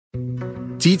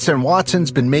Dietz and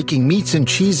Watson's been making meats and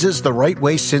cheeses the right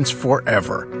way since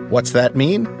forever. What's that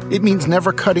mean? It means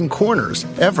never cutting corners,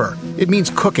 ever. It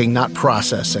means cooking, not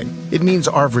processing. It means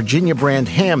our Virginia brand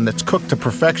ham that's cooked to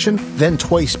perfection, then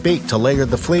twice baked to layer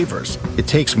the flavors. It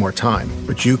takes more time,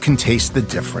 but you can taste the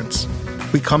difference.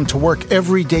 We come to work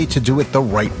every day to do it the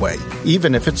right way,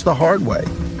 even if it's the hard way.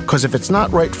 Because if it's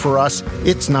not right for us,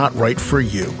 it's not right for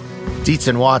you. Dietz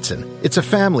and Watson, it's a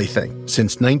family thing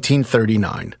since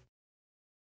 1939.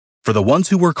 For the ones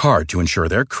who work hard to ensure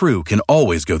their crew can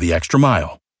always go the extra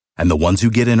mile, and the ones who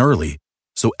get in early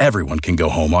so everyone can go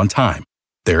home on time,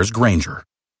 there's Grainger,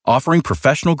 offering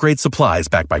professional-grade supplies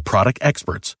backed by product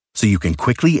experts so you can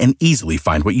quickly and easily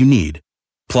find what you need.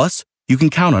 Plus, you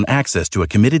can count on access to a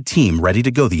committed team ready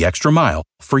to go the extra mile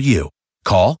for you.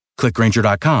 Call, click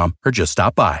Grainger.com, or just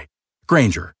stop by.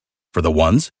 Grainger, for the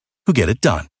ones who get it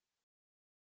done.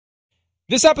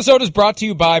 This episode is brought to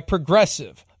you by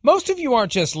Progressive. Most of you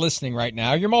aren't just listening right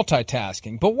now, you're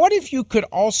multitasking. But what if you could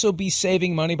also be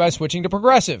saving money by switching to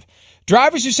Progressive?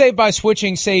 Drivers who save by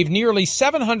switching save nearly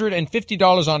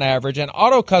 $750 on average, and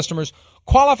auto customers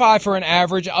qualify for an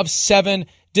average of 7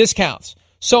 discounts.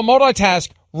 So multitask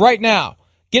right now.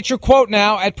 Get your quote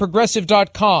now at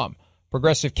Progressive.com.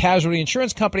 Progressive Casualty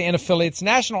Insurance Company and affiliates,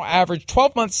 national average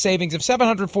 12-month savings of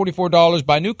 $744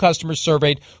 by new customers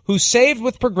surveyed who saved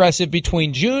with Progressive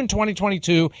between June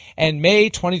 2022 and May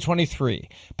 2023.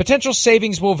 Potential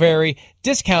savings will vary.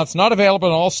 Discounts not available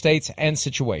in all states and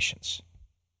situations.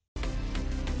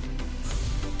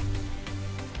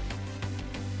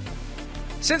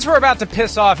 Since we're about to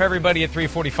piss off everybody at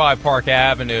 345 Park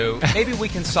Avenue, maybe we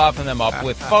can soften them up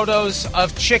with photos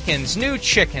of chickens, new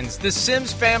chickens, the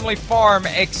Sims family farm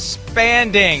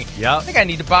expanding. Yep. I think I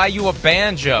need to buy you a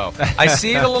banjo. I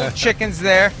see the little chickens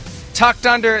there tucked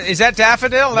under. Is that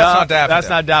daffodil? That's not daffodil. That's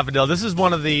not daffodil. This is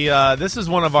one of the. This is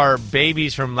one of our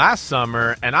babies from last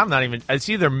summer, and I'm not even. It's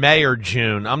either May or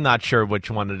June. I'm not sure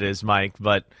which one it is, Mike,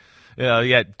 but.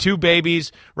 Yeah, 2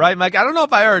 babies, right, Mike? I don't know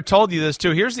if I ever told you this,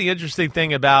 too. Here's the interesting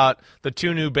thing about the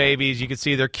 2 new babies. You can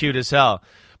see they're cute as hell.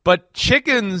 But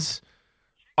chickens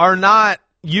are not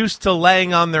used to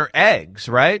laying on their eggs,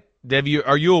 right?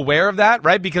 Are you aware of that,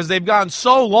 right? Because they've gone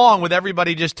so long with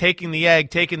everybody just taking the egg,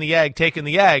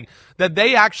 that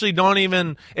they actually don't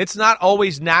even – it's not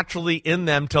always naturally in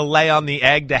them to lay on the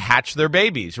egg to hatch their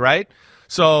babies, right?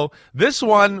 So this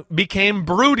one became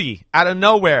broody out of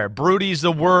nowhere. Broody's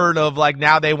the word of, like,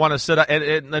 now they want to sit up.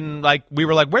 And like, we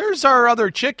were like, where's our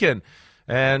other chicken?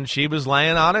 And she was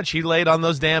laying on it. She laid on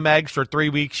those damn eggs for 3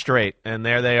 weeks straight. And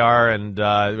there they are, and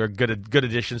they're good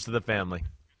additions to the family.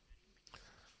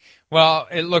 Well,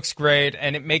 it looks great,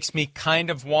 and it makes me kind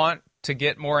of want to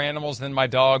get more animals than my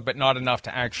dog, but not enough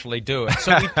to actually do it.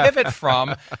 So we pivot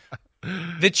from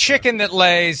the chicken that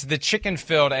lays the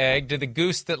chicken-filled egg to the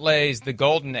goose that lays the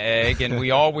golden egg, and we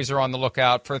always are on the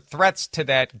lookout for threats to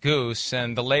that goose,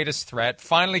 and the latest threat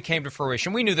finally came to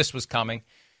fruition. We knew this was coming.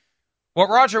 What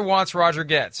Roger wants, Roger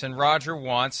gets, and Roger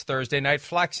wants Thursday night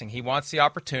flexing. He wants the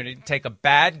opportunity to take a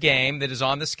bad game that is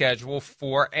on the schedule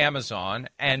for Amazon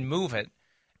and move it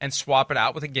and swap it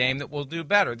out with a game that will do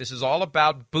better. This is all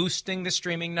about boosting the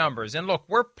streaming numbers. And look,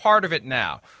 we're part of it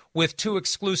now with 2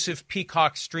 exclusive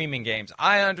Peacock streaming games.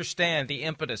 I understand the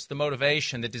impetus, the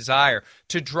motivation, the desire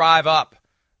to drive up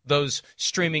those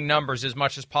streaming numbers as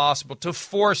much as possible, to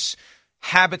force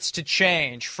habits to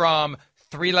change from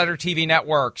 3-letter TV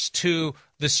networks to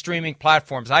the streaming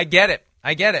platforms. I get it.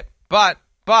 But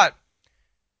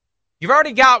you've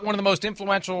already got one of the most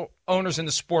influential owners in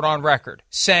the sport on record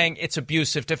saying it's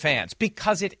abusive to fans,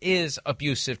 because it is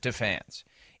abusive to fans.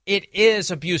 It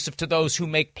is abusive to those who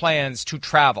make plans to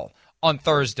travel on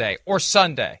Thursday or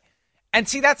Sunday. And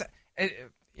see,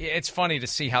 it's funny to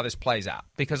see how this plays out,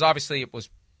 because obviously it was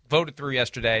voted through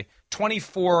yesterday,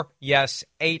 24 yes,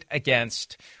 8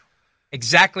 against.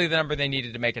 Exactly the number they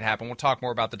needed to make it happen. We'll talk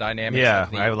more about the dynamics of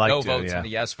the no votes and the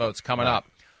yes votes coming up.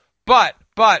 But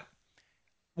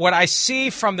what I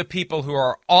see from the people who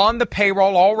are on the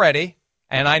payroll already,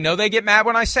 and I know they get mad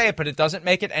when I say it, but it doesn't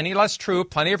make it any less true.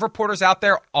 Plenty of reporters out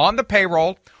there on the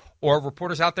payroll, or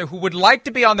reporters out there who would like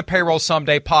to be on the payroll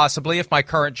someday, possibly, if my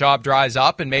current job dries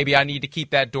up and maybe I need to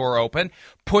keep that door open,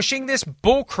 pushing this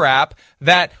bullcrap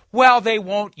that, well, they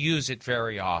won't use it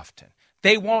very often.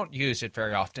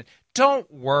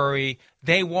 Don't worry,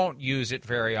 they won't use it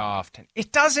very often.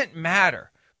 It doesn't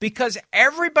matter, because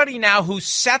everybody now who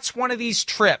sets one of these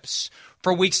trips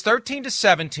for weeks 13 to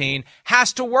 17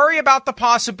 has to worry about the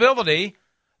possibility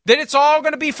that it's all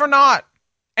going to be for naught.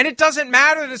 And it doesn't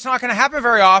matter that it's not going to happen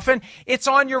very often. It's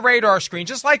on your radar screen.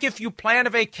 Just like if you plan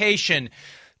a vacation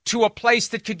to a place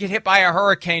that could get hit by a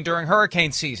hurricane during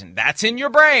hurricane season. That's in your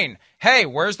brain. Hey,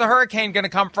 where's the hurricane going to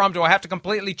come from? Do I have to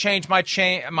completely change my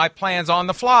plans on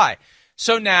the fly?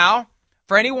 So now,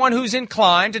 for anyone who's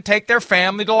inclined to take their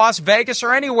family to Las Vegas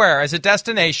or anywhere as a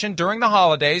destination during the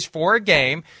holidays for a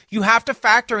game, you have to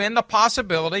factor in the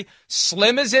possibility,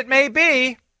 slim as it may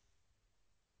be,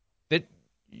 that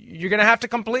you're going to have to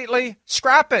completely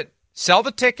scrap it. Sell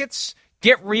the tickets,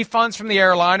 get refunds from the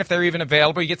airline if they're even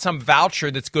available. You get some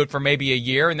voucher that's good for maybe a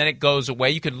year, and then it goes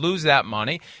away. You could lose that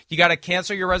money. You got to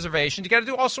cancel your reservations. You got to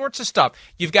do all sorts of stuff.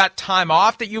 You've got time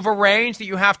off that you've arranged that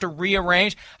you have to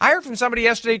rearrange. I heard from somebody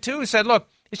yesterday, too, who said, look,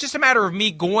 it's just a matter of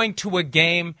me going to a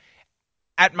game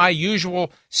at my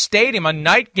usual stadium, a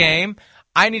night game.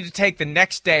 I need to take the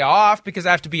next day off because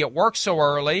I have to be at work so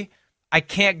early. I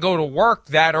can't go to work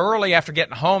that early after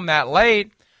getting home that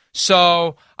late.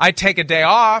 So I take a day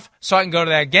off so I can go to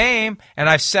that game, and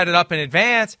I've set it up in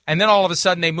advance, and then all of a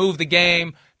sudden they move the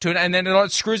game to, and then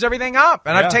it screws everything up.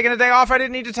 And I've taken a day off I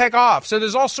didn't need to take off. So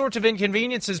there's all sorts of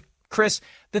inconveniences, Chris,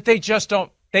 that they just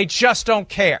don't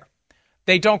care.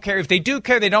 They don't care. If they do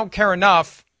care, they don't care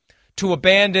enough to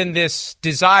abandon this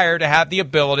desire to have the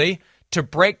ability to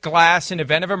break glass in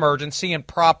event of emergency and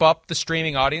prop up the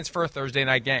streaming audience for a Thursday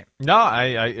night game. No,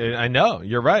 I know.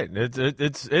 You're right.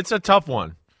 It's a tough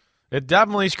one. It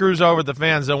definitely screws over the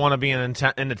fans that want to be in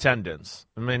attendance.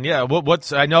 I mean, yeah,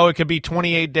 I know it could be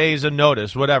 28 days of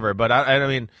notice, whatever, but I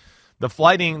mean, the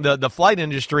flight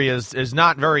industry is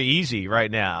not very easy right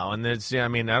now, and it's, I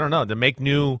mean, I don't know, to make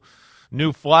new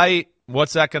flight,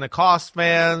 what's that going to cost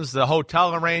fans? The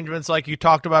hotel arrangements, like you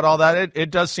talked about, all that. It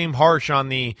does seem harsh on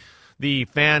the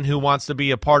fan who wants to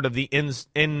be a part of the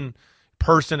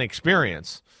in-person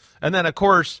experience, and then of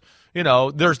course, you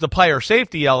know, there's the player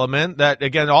safety element that,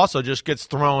 again, also just gets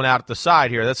thrown out the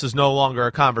side here. This is no longer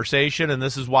a conversation, and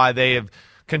this is why they have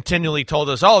continually told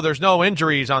us, oh, there's no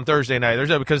injuries on Thursday night.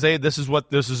 Because this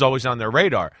is always on their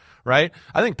radar, right?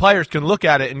 I think players can look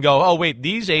at it and go, oh, wait,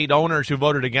 these 8 owners who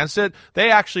voted against it, they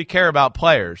actually care about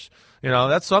players. You know,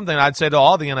 that's something I'd say to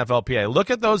all the NFLPA. Look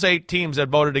at those 8 teams that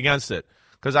voted against it,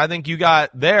 because I think you got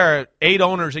there 8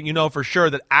 owners that you know for sure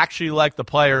that actually like the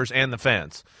players and the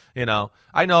fans. You know,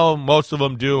 I know most of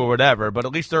them do or whatever, but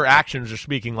at least their actions are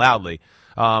speaking loudly.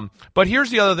 But here's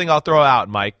the other thing I'll throw out,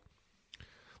 Mike.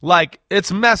 Like,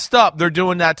 it's messed up they're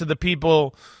doing that to the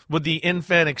people with the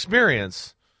in-fan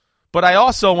experience. But I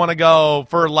also want to go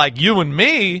for, like, you and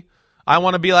me, I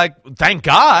want to be like, thank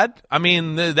God. I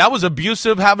mean, that was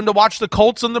abusive having to watch the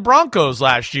Colts and the Broncos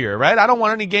last year, right? I don't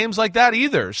want any games like that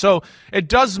either. So it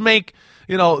does make,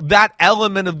 you know, that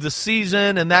element of the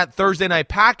season and that Thursday night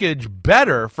package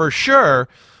better for sure.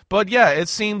 But, yeah, it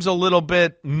seems a little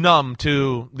bit numb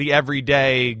to the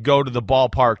everyday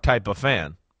go-to-the-ballpark type of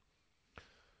fan.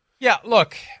 Yeah,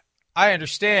 look, I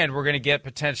understand we're going to get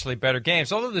potentially better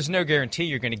games, although there's no guarantee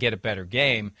you're going to get a better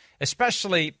game,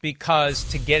 especially because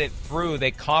to get it through,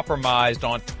 they compromised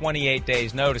on 28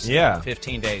 days' notice and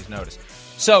 15 days' notice.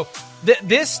 So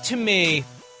this to me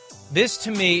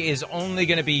is only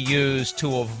going to be used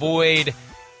to avoid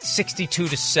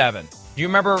 62-7. Do you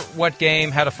remember what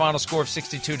game had a final score of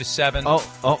 62-7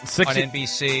 on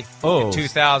NBC in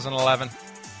 2011?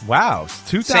 Wow.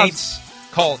 Saints,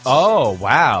 Colts. Oh,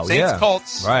 wow. Saints,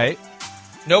 Colts. Right.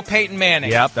 No Peyton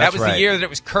Manning. Yep, that was right. The year that it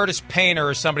was Curtis Painter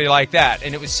or somebody like that.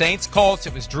 And it was Saints, Colts.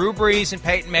 It was Drew Brees and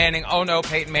Peyton Manning. Oh, no,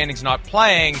 Peyton Manning's not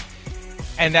playing.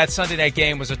 And that Sunday night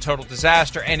game was a total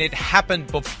disaster. And it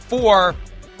happened before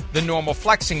the normal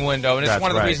flexing window. And it's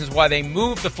one of the reasons why they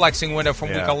moved the flexing window from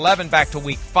week 11 back to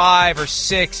week 5 or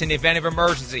 6 in the event of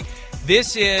emergency.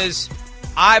 This is,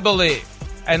 I believe,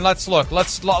 and let's look.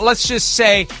 Let's just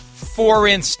say, for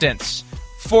instance,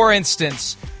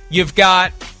 you've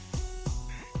got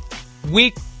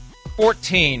Week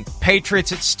 14,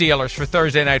 Patriots at Steelers for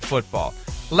Thursday Night Football.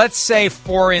 Let's say,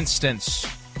 for instance,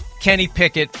 Kenny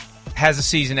Pickett has a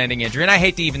season-ending injury. And I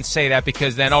hate to even say that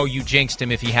because then, you jinxed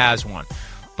him if he has one.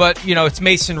 But, you know, it's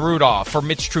Mason Rudolph or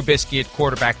Mitch Trubisky at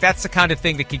quarterback. That's the kind of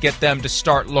thing that could get them to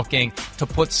start looking to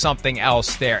put something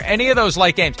else there. Any of those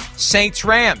light games,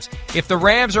 Saints-Rams. If the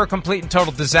Rams are a complete and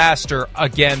total disaster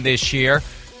again this year,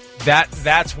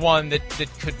 that's one that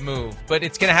could move. But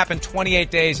it's going to happen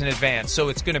 28 days in advance, so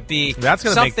it's going to be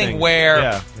something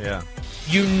where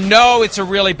you know it's a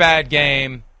really bad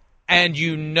game, and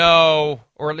you know,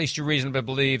 or at least you reasonably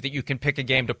believe, that you can pick a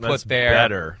game to put there.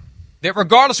 Better. That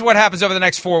regardless of what happens over the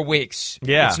next 4 weeks,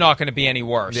 yeah, it's not going to be any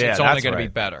worse. Yeah, it's only going to be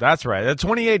better. That's right. That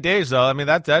 28 days, though, I mean,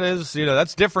 that is, you know,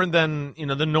 that's different than, you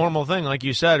know, the normal thing, like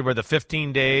you said, where the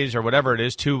 15 days or whatever it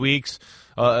is, 2 weeks.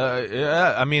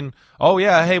 I mean,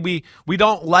 hey, we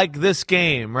don't like this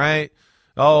game, right?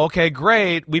 oh, okay,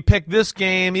 great. We picked this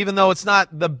game, even though it's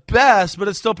not the best, but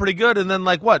it's still pretty good. And then,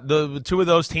 like, what? The two of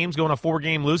those teams go on a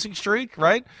 4-game losing streak,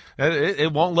 right?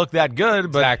 It won't look that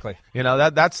good, but Exactly.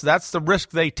 That's the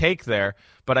risk they take there.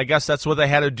 But I guess that's what they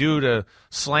had to do to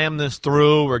slam this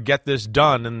through or get this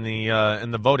done in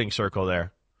the voting circle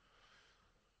there.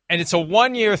 And it's a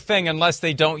one-year thing unless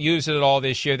they don't use it at all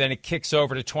this year. Then it kicks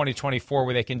over to 2024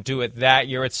 where they can do it that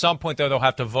year. At some point, though, they'll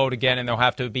have to vote again, and they'll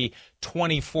have to be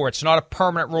 24. It's not a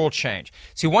permanent rule change.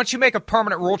 See, once you make a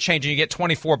permanent rule change and you get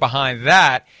 24 behind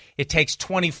that, it takes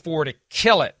 24 to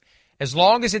kill it. As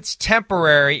long as it's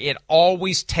temporary, it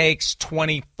always takes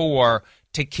 24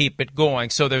 to keep it going.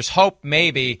 So there's hope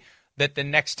maybe that the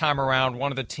next time around,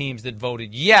 one of the teams that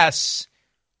voted yes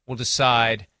will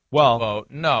decide vote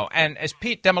no. And as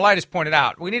Pete Demolitis pointed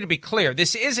out, we need to be clear.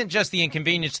 This isn't just the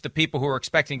inconvenience to the people who are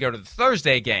expecting to go to the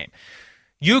Thursday game.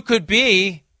 You could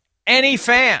be any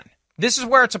fan. This is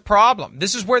where it's a problem.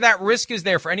 This is where that risk is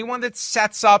there for anyone that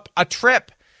sets up a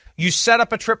trip. You set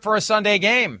up a trip for a Sunday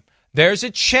game. There's a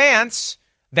chance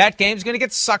that game's going to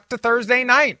get sucked to Thursday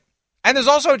night. And there's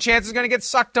also a chance it's going to get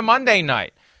sucked to Monday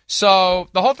night. So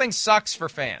the whole thing sucks for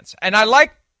fans. And I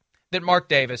like that Mark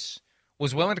Davis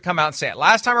was willing to come out and say it.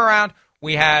 Last time around,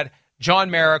 we had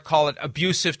John Mara call it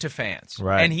abusive to fans.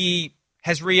 Right. And he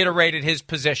has reiterated his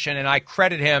position, and I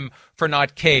credit him for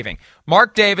not caving.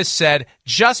 Mark Davis said,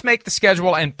 just make the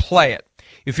schedule and play it.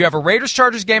 If you have a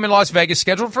Raiders-Chargers game in Las Vegas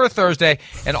scheduled for a Thursday,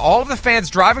 and all of the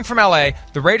fans driving from L.A.,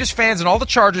 the Raiders fans and all the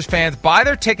Chargers fans buy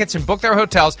their tickets and book their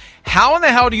hotels, how in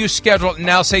the hell do you schedule it and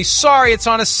now say, sorry, it's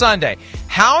on a Sunday?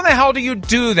 How in the hell do you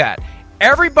do that?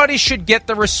 Everybody should get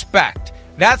the respect.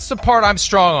 That's the part I'm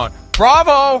strong on.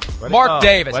 Bravo, Mark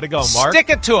Davis. Way to go, Mark.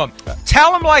 Stick it to him.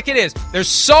 Tell him like it is. They're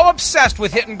so obsessed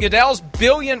with hitting Goodell's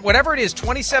billion, whatever it is,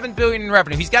 $27 billion in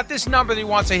revenue. He's got this number that he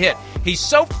wants to hit. He's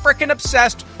so freaking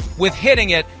obsessed with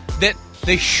hitting it that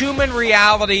the human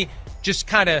reality just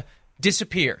kind of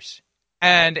disappears.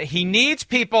 And he needs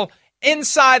people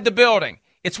inside the building.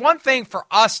 It's one thing for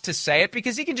us to say it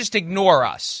because he can just ignore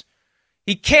us.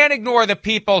 He can't ignore the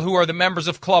people who are the members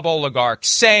of club oligarchs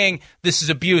saying this is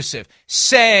abusive,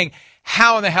 saying,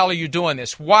 how in the hell are you doing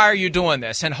this? Why are you doing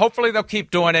this? And hopefully they'll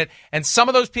keep doing it. And some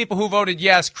of those people who voted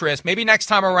yes, Chris, maybe next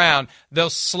time around,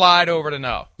 they'll slide over to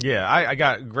no. Yeah, I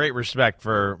got great respect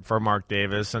for Mark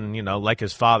Davis. And, like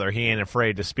his father, he ain't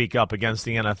afraid to speak up against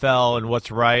the NFL and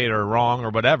what's right or wrong or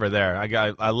whatever there.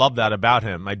 I love that about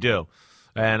him. I do.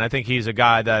 And I think he's a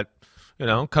guy that,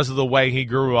 because of the way he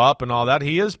grew up and all that,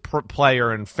 he is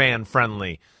player and fan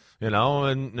friendly,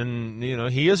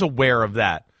 and he is aware of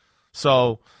that.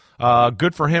 So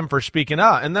good for him for speaking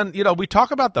out. And then, we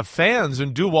talk about the fans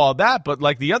and do all that, but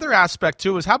like the other aspect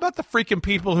too is how about the freaking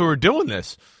people who are doing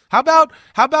this? How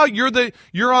about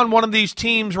you're on one of these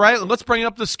teams, right? Let's bring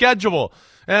up the schedule.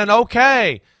 And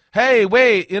okay, hey,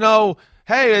 wait,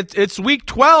 hey, it's week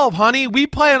 12, honey. We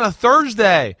play on a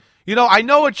Thursday. I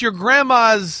know it's your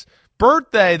grandma's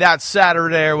birthday that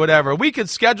Saturday or whatever. We could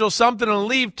schedule something and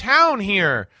leave town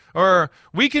here, or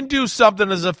we can do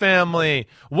something as a family,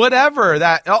 whatever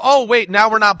that. Oh, wait, now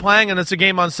we're not playing and it's a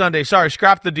game on Sunday. Sorry,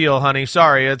 scrap the deal, honey.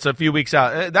 Sorry, it's a few weeks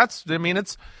out.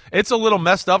 It's a little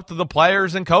messed up to the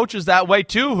players and coaches that way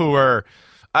too, who are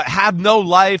have no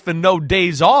life and no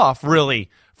days off really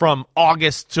from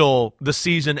August till the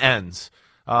season ends.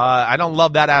 I don't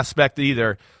love that aspect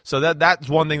either. So that's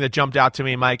one thing that jumped out to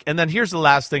me, Mike. And then here's the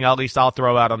last thing at least I'll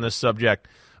throw out on this subject.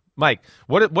 Mike,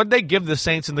 what did they give the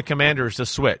Saints and the Commanders to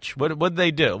switch? What did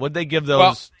they do? What did they give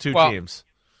those two teams?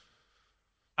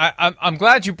 I'm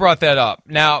glad you brought that up.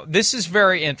 Now, this is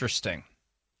very interesting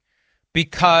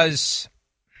because,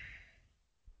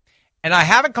 and I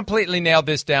haven't completely nailed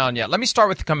this down yet. Let me start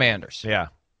with the Commanders. Yeah.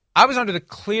 I was under the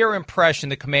clear impression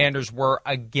the Commanders were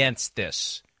against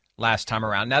this last time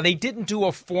around. Now, they didn't do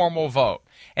a formal vote,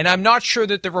 and I'm not sure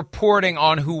that the reporting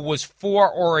on who was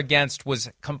for or against was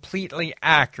completely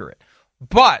accurate.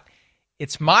 But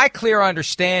it's my clear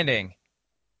understanding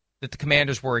that the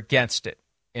Commanders were against it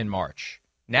in March.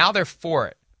 Now they're for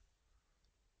it.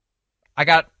 I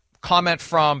got a comment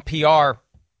from PR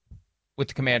with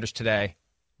the Commanders today.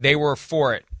 They were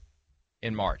for it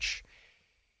in March.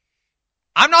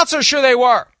 I'm not so sure they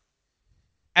were.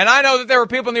 And I know that there were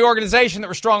people in the organization that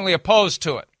were strongly opposed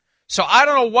to it. So I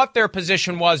don't know what their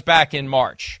position was back in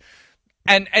March.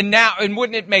 And now, and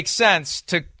wouldn't it make sense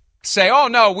to say, oh,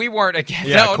 no, we weren't against.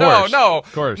 Yeah, no.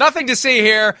 Of course. Nothing to see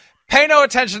here. Pay no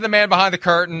attention to the man behind the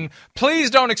curtain. Please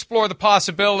don't explore the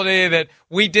possibility that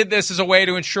we did this as a way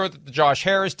to ensure that the Josh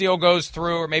Harris deal goes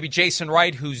through, or maybe Jason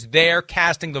Wright, who's there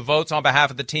casting the votes on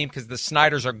behalf of the team because the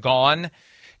Snyders are gone,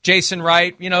 Jason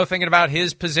Wright, thinking about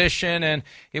his position, and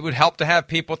it would help to have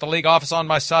people at the league office on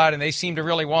my side, and they seem to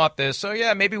really want this. So,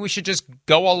 yeah, maybe we should just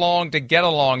go along to get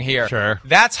along here. Sure.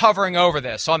 That's hovering over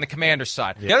this on the Commander's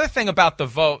side. Yeah. The other thing about the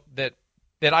vote that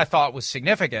I thought was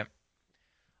significant,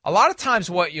 a lot of times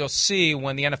what you'll see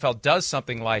when the NFL does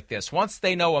something like this, once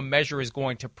they know a measure is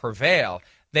going to prevail,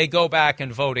 they go back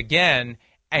and vote again,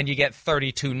 and you get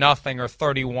 32-0 or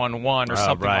 31-1 or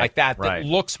something like that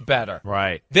looks better.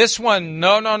 Right. This one,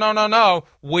 no.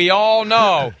 We all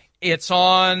know it's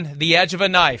on the edge of a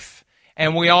knife,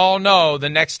 and we all know the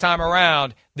next time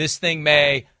around this thing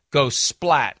may go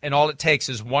splat, and all it takes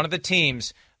is one of the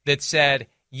teams that said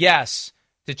yes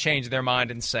to change their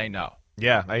mind and say no.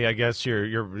 Yeah, I guess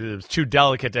it's too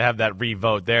delicate to have that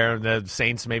re-vote there. The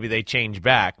Saints, maybe they change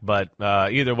back, but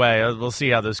either way, we'll see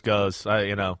how this goes.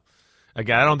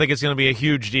 Again, I don't think it's going to be a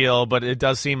huge deal, but it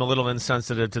does seem a little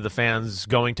insensitive to the fans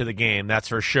going to the game, that's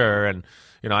for sure. And,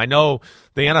 I know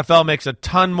the NFL makes a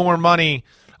ton more money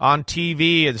on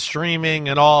TV and streaming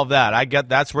and all of that. I get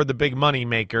that's where the big money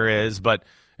maker is, but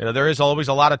there is always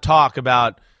a lot of talk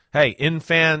about, hey,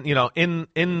 in-person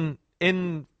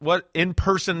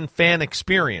fan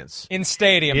experience. In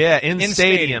stadium. Yeah, in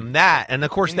stadium, that. And, of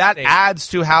course, that adds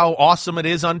to how awesome it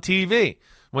is on TV.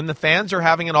 When the fans are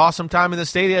having an awesome time in the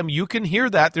stadium, you can hear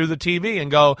that through the TV and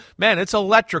go, man, it's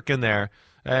electric in there.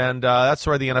 And that's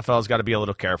where the NFL's got to be a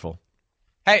little careful.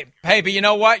 Hey, but you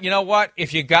know what?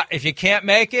 If you can't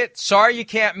make it, sorry you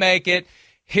can't make it.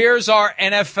 Here's our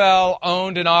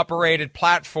NFL-owned and operated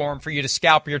platform for you to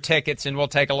scalp your tickets, and we'll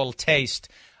take a little taste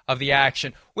of the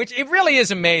action, which it really is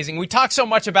amazing. We talk so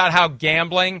much about how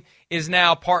gambling is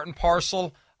now part and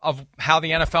parcel of how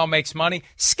the NFL makes money.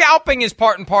 Scalping is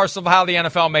part and parcel of how the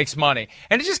NFL makes money.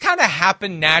 And it just kind of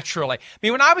happened naturally. I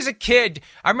mean, when I was a kid,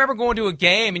 I remember going to a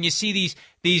game and you see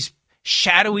these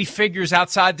shadowy figures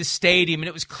outside the stadium, and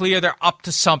it was clear they're up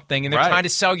to something, and they're trying to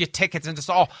sell you tickets, and just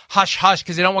all hush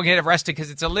because they don't want to get arrested because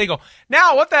it's illegal.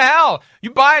 Now, what the hell? You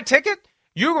buy a ticket,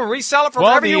 you can resell it for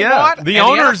whatever you want. The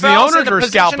owners were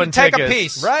scalping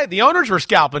tickets. Right. The owners were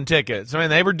scalping tickets. I mean,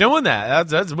 they were doing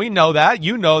that. We know that.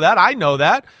 You know that. I know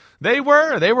that. They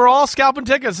were all scalping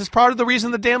tickets. It's part of the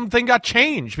reason the damn thing got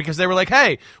changed, because they were like,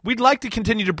 hey, we'd like to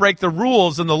continue to break the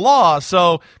rules and the law,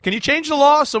 so can you change the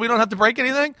law so we don't have to break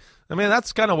anything? I mean,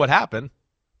 that's kind of what happened.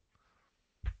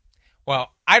 Well,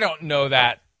 I don't know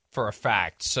that for a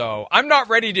fact, so I'm not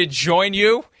ready to join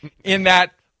you in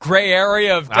that gray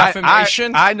area of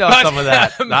defamation. I know some of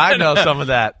that. I know some of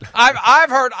that.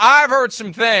 I've heard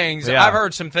some things. Yeah. I've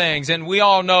heard some things, and we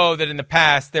all know that in the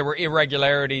past there were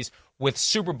irregularities with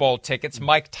Super Bowl tickets.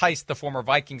 Mike Tice, the former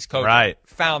Vikings coach,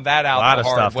 found that out the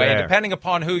hard way. There. Depending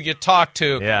upon who you talk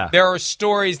to, there are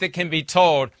stories that can be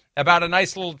told about a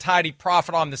nice little tidy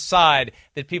profit on the side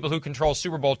that people who control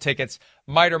Super Bowl tickets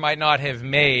might or might not have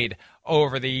made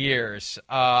over the years.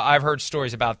 I've heard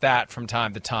stories about that from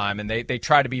time to time, and they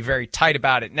try to be very tight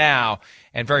about it now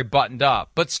and very buttoned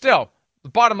up. But still, the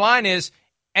bottom line is,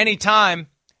 anytime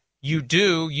you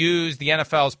do use the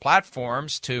NFL's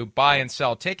platforms to buy and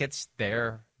sell tickets,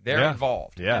 they're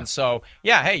involved. Yeah. And so,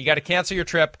 hey, you got to cancel your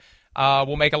trip.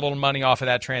 We'll make a little money off of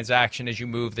that transaction as you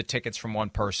move the tickets from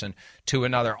one person to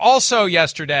another. Also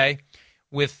yesterday,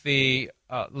 with the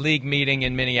league meeting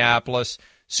in Minneapolis,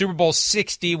 Super Bowl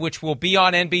 60, which will be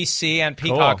on NBC and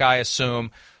Peacock, I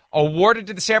assume, awarded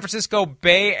to the San Francisco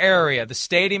Bay Area. The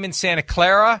stadium in Santa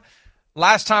Clara,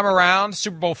 last time around,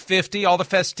 Super Bowl 50, all the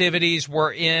festivities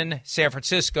were in San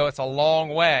Francisco. It's a long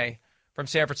way from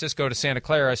San Francisco to Santa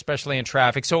Clara, especially in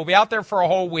traffic. So we'll be out there for a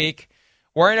whole week,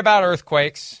 worrying about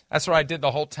earthquakes. That's what I did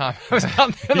the whole time. I was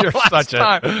out there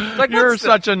You're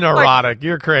such a neurotic.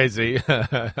 You're crazy.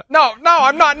 No,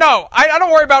 I'm not. No, I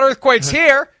don't worry about earthquakes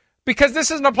here, because this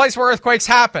isn't a place where earthquakes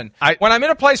happen. When I'm in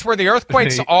a place where the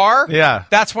earthquakes are,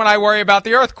 that's when I worry about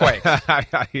the earthquake.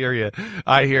 I hear you.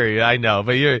 I know,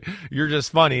 but you're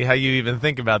just funny how you even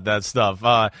think about that stuff.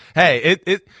 Hey,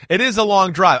 it is a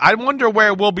long drive. I wonder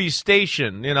where we'll be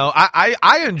stationed.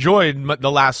 I enjoyed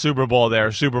the last Super Bowl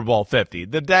there, Super Bowl 50.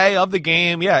 The day of the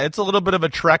game, it's a little bit of a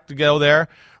trek to go there.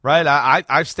 Right,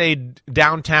 I've stayed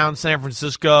downtown San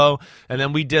Francisco, and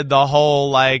then we did the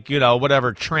whole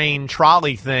train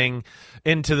trolley thing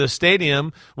into the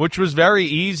stadium, which was very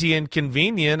easy and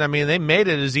convenient. I mean, they made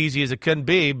it as easy as it could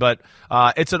be, but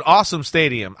it's an awesome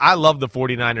stadium. I love the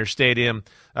 49ers stadium.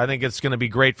 I think it's going to be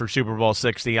great for Super Bowl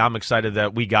 60. I'm excited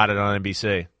that we got it on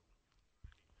NBC.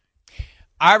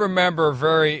 I remember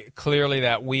very clearly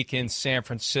that week in San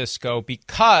Francisco,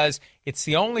 because it's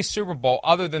the only Super Bowl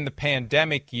other than the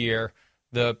pandemic year,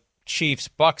 the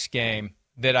Chiefs-Bucks game,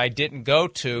 that I didn't go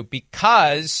to,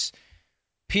 because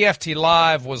PFT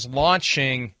Live was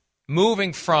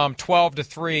moving from 12 to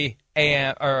 3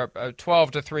 a.m. or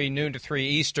 12 to 3, noon to 3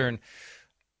 Eastern.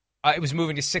 It was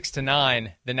moving to 6 to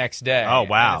 9 the next day. Oh,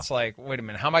 wow. And it's like, wait a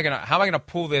minute, how am I gonna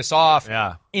pull this off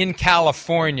in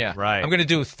California? Right. I'm gonna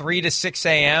do 3 to 6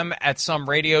 a.m. at some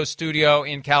radio studio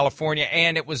in California,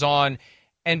 and it was on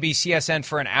NBCSN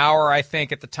for an hour, I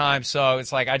think, at the time. So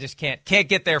it's like I just can't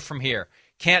get there from here.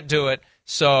 Can't do it.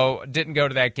 So didn't go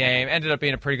to that game. Ended up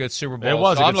being a pretty good Super Bowl. It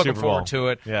was so a I'm good looking Super Bowl. forward to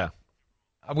it. Yeah.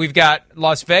 We've got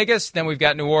Las Vegas, then we've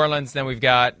got New Orleans, then we've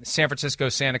got San Francisco,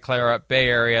 Santa Clara, Bay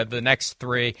Area, the next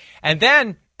three. And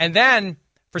then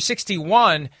for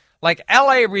 61, like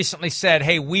LA recently said,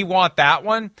 hey, we want that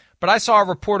one. But I saw a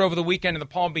report over the weekend in the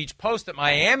Palm Beach Post that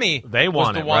Miami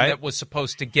was the one that was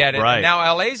supposed to get it. Right. And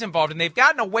now LA's involved. And they've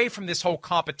gotten away from this whole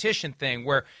competition thing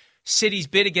where cities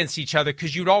bid against each other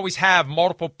because you'd always have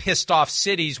multiple pissed off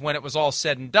cities when it was all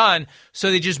said and done.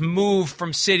 So they just moved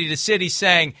from city to city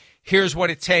saying, here's what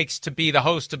it takes to be the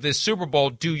host of this Super Bowl.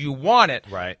 Do you want it?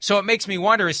 Right. So it makes me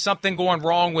wonder, is something going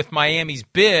wrong with Miami's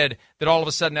bid that all of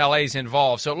a sudden LA's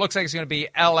involved? So it looks like it's going to be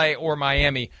LA or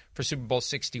Miami for Super Bowl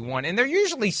 61. And they're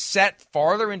usually set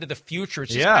farther into the future.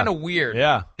 It's just kind of weird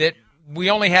that we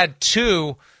only had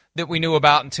two that we knew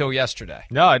about until yesterday.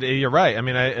 No, you're right. I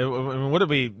mean, what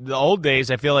did the old days,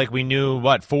 I feel like we knew,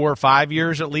 4 or 5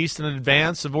 years at least in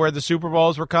advance of where the Super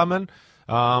Bowls were coming.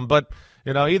 But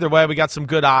either way, we got some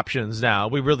good options now.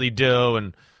 We really do.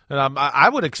 And I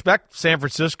would expect San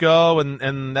Francisco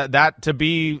and that to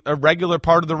be a regular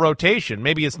part of the rotation.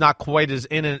 Maybe it's not quite as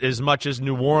in it as much as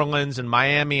New Orleans and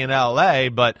Miami and L.A.,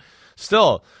 but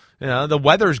still, the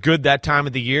weather's good that time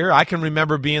of the year. I can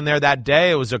remember being there that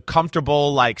day. It was a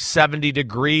comfortable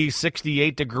 70-degree,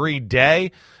 68-degree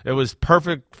day. It was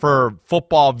perfect for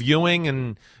football viewing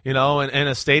and in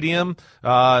a stadium.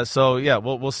 So yeah,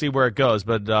 we'll see where it goes,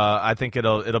 but I think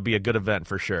it'll be a good event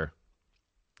for sure.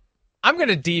 I'm going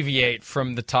to deviate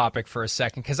from the topic for a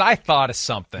second because I thought of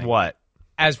something. What?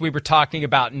 As we were talking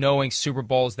about knowing Super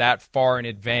Bowls that far in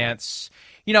advance,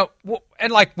 and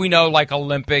we know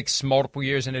Olympics multiple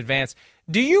years in advance.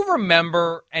 Do you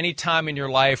remember any time in your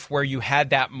life where you had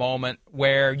that moment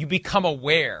where you become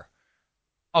aware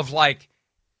of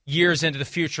years into the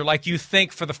future, like you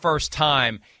think for the first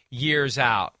time years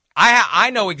out?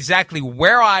 I know exactly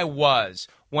where I was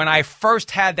when I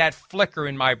first had that flicker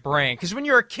in my brain. Because when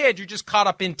you're a kid, you're just caught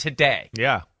up in today.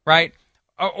 Yeah. Right?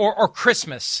 Or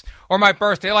Christmas or my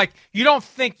birthday. You don't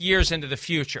think years into the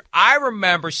future. I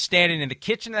remember standing in the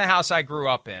kitchen of the house I grew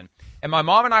up in, and my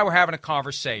mom and I were having a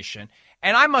conversation,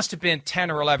 and I must have been 10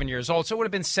 or 11 years old, so it would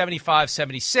have been 75,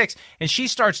 76, and she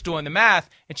starts doing the math,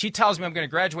 and she tells me I'm going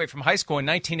to graduate from high school in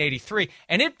 1983,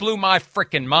 and it blew my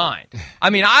freaking mind.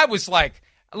 I mean, I was like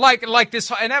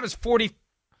this, and that was 40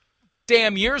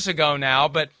 damn years ago now,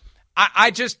 but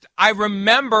I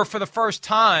remember for the first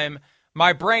time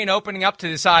my brain opening up to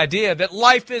this idea that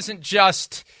life isn't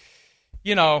just,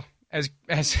 as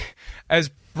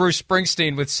Bruce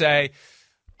Springsteen would say,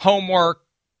 homework,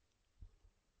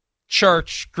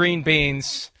 church, green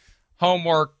beans,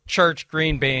 homework, church,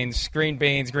 green beans,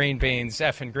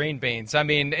 effing green beans. I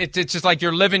mean, it's just like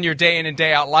you're living your day in and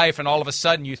day out life, and all of a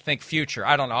sudden you think future.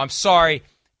 I don't know. I'm sorry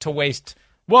to waste.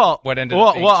 What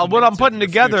I'm putting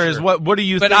together is what do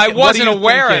you think? But I wasn't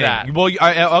aware of that. Well,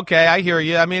 okay, I hear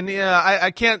you. I mean,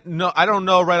 I can't know. I don't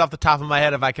know right off the top of my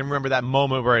head if I can remember that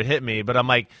moment where it hit me. But I'm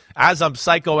like, as I'm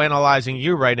psychoanalyzing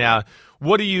you right now,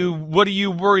 what are you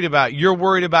worried about? You're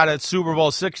worried about at Super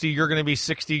Bowl 60, you're going to be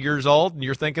 60 years old, and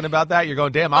you're thinking about that. You're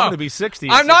going, damn, I'm going to be 60.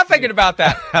 I'm not thinking about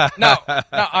that. No. Okay.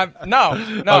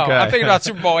 I'm thinking about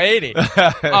Super Bowl 80.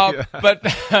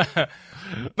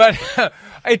 But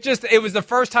it was the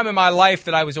first time in my life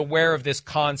that I was aware of this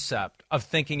concept of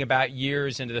thinking about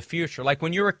years into the future. Like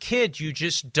when you're a kid, you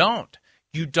just don't.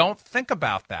 You don't think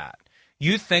about that.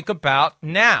 You think about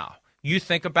now. You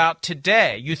think about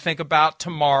today. You think about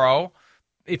tomorrow.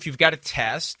 If you've got a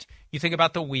test, you think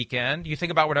about the weekend. You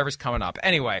think about whatever's coming up.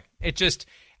 Anyway,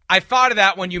 I thought of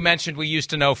that when you mentioned we used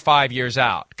to know 5 years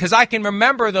out. Because I can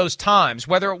remember those times,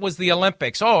 whether it was the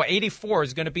Olympics. 84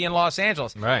 is going to be in Los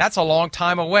Angeles. Right. That's a long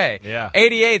time away. Yeah.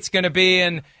 88 is going to be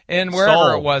in wherever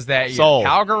Seoul. it was that year. Seoul.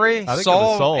 Calgary? I think Seoul? it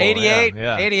was Seoul. 88?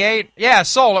 Yeah. 88? Yeah,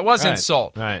 Seoul. It was in Right.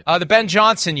 Seoul. Right. The Ben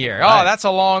Johnson year. Right. That's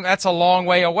a long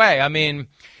way away. I mean,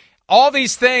 all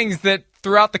these things that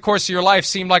throughout the course of your life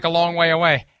seem like a long way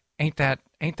away. Ain't that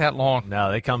long. No,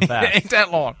 they come fast. Ain't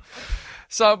that long.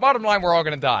 So bottom line, we're all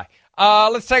going to die.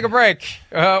 Let's take a break.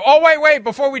 Wait.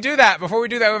 Before we do that,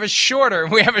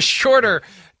 we have a shorter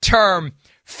term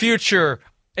future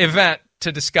event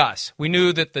to discuss. We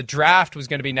knew that the draft was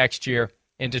going to be next year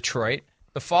in Detroit.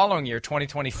 the following year,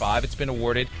 2025, it's been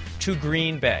awarded to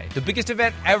Green Bay. The biggest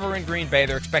event ever in Green Bay.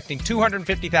 They're expecting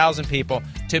 250,000 people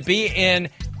to be in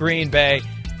Green Bay.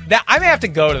 I may have to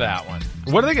go to that one.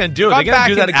 What are they going to do? Are they going to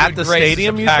do that at the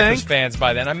stadium, you Packers think? Fans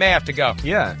by then. I may have to go.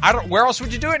 Yeah. Where else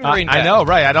would you do it in Green Bay? I know,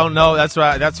 right. I don't know. That's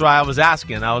why I was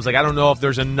asking. I was like, I don't know if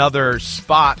there's another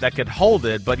spot that could hold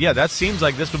it. But, yeah, that seems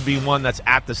like this would be one that's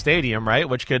at the stadium, right,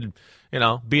 which could,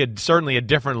 be certainly a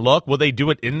different look. Will they do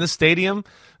it in the stadium?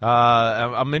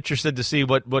 I'm interested to see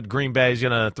what Green Bay is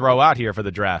going to throw out here for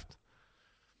the draft.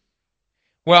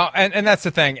 Well, and that's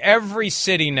the thing. Every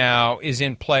city now is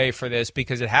in play for this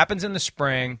because it happens in the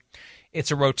spring.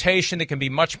 It's a rotation that can be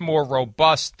much more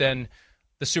robust than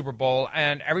the Super Bowl,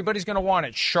 and everybody's going to want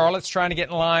it. Charlotte's trying to get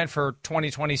in line for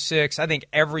 2026. I think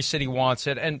every city wants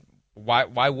it, and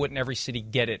why wouldn't every city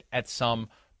get it at some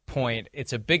point?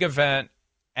 It's a big event,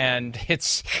 and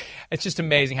it's just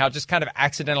amazing how it just kind of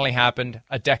accidentally happened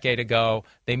a decade ago.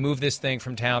 They moved this thing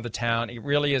from town to town. It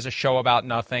really is a show about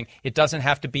nothing. It doesn't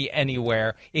have to be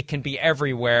anywhere. It can be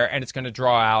everywhere, and it's going to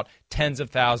draw out tens of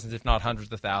thousands, if not hundreds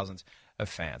of thousands of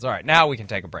fans. All right, now we can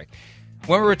take a break.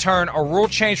 When we return, a rule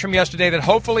change from yesterday that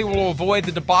hopefully will avoid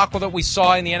the debacle that we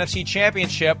saw in the NFC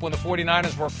Championship when the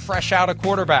 49ers were fresh out of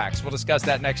quarterbacks. We'll discuss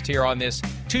that next here on this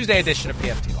Tuesday edition of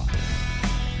PFT Live.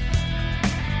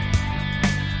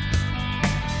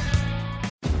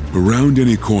 Around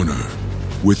any corner,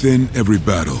 within every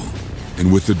battle,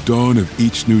 and with the dawn of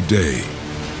each new day,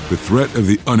 the threat of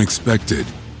the unexpected,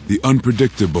 the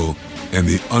unpredictable, and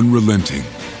the unrelenting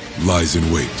lies in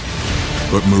wait.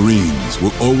 But Marines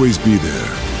will always be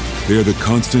there. They are the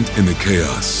constant in the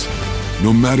chaos.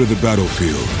 No matter the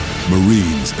battlefield,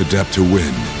 Marines adapt to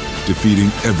win,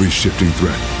 defeating every shifting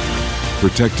threat,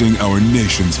 protecting our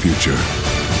nation's future.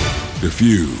 The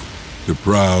few, the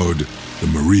proud, the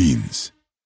Marines.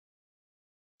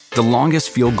 The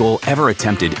longest field goal ever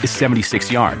attempted is 76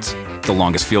 yards. The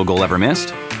longest field goal ever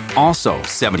missed? Also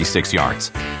 76 yards.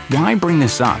 Why bring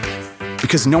this up?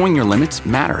 Because knowing your limits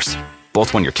matters,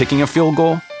 both when you're kicking a field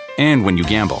goal and when you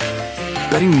gamble.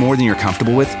 Betting more than you're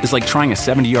comfortable with is like trying a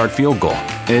 70-yard field goal.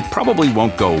 It probably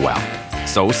won't go well.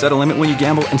 So set a limit when you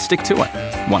gamble and stick to it.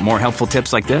 Want more helpful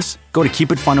tips like this? Go to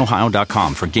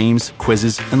keepitfunohio.com for games,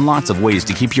 quizzes, and lots of ways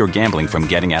to keep your gambling from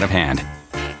getting out of hand.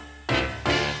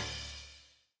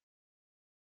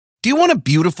 Do you want a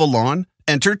beautiful lawn?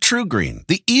 Enter TruGreen,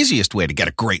 the easiest way to get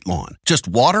a great lawn. Just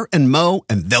water and mow,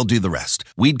 and they'll do the rest.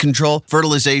 Weed control,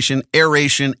 fertilization,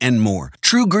 aeration, and more.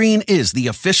 TruGreen is the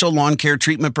official lawn care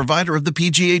treatment provider of the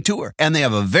PGA Tour, and they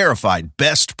have a verified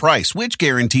best price, which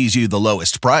guarantees you the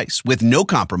lowest price with no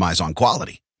compromise on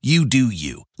quality. You do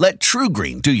you. Let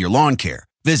TruGreen do your lawn care.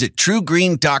 Visit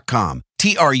TruGreen.com,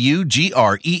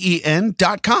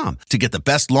 TruGreen.com, to get the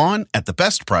best lawn at the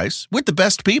best price with the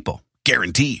best people.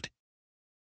 Guaranteed.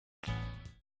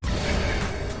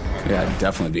 Yeah, I'd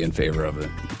definitely be in favor of it.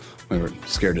 We were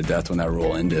scared to death when that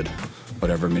rule ended,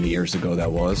 whatever many years ago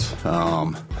that was.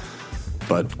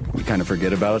 But we kind of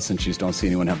forget about it since you just don't see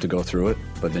anyone have to go through it.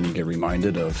 But then you get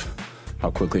reminded of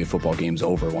how quickly a football game's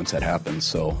over once that happens.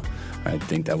 So I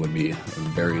think that would be a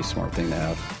very smart thing to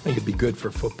have. I think it'd be good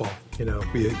for football.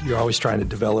 You're always trying to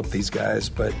develop these guys,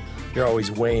 but you're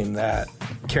always weighing that,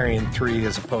 carrying three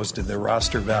as opposed to the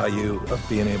roster value of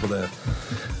being able to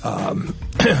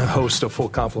host a full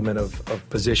complement of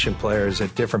position players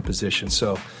at different positions.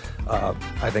 So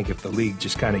I think if the league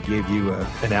just kind of gave you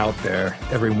an out there,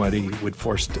 everybody would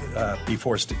be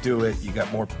forced to do it. You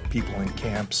got more people in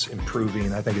camps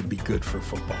improving. I think it'd be good for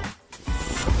football.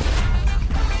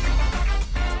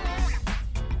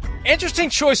 Interesting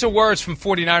choice of words from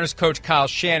 49ers coach Kyle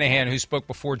Shanahan, who spoke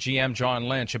before GM John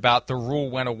Lynch about the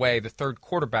rule went away, the third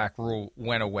quarterback rule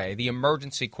went away, the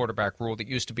emergency quarterback rule that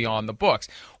used to be on the books.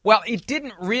 Well, it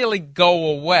didn't really go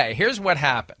away. Here's what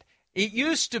happened. It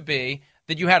used to be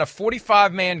that you had a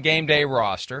 45-man game day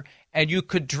roster, and you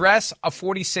could dress a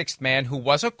 46th man who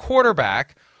was a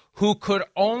quarterback who could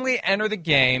only enter the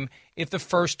game if the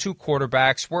first two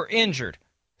quarterbacks were injured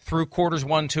through quarters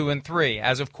 1, 2, and 3.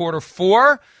 As of quarter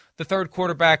 4, the third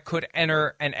quarterback could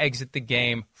enter and exit the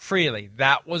game freely.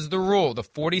 That was the rule. The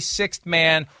 46th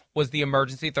man was the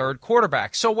emergency third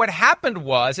quarterback. So what happened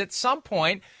was, at some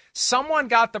point, someone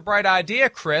got the bright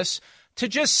idea, Chris, to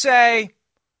just say,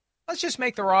 let's just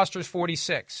make the rosters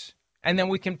 46, and then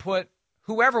we can put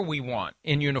whoever we want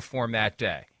in uniform that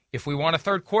day. If we want a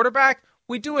third quarterback,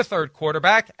 we do a third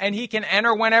quarterback, and he can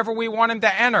enter whenever we want him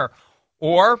to enter.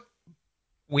 Or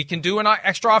we can do an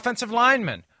extra offensive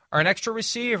lineman, or an extra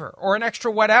receiver, or an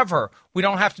extra whatever. We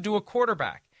don't have to do a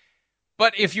quarterback.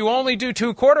 But if you only do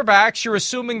two quarterbacks, you're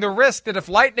assuming the risk that if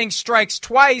lightning strikes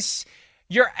twice,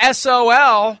 you're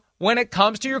SOL when it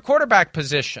comes to your quarterback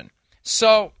position.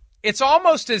 So it's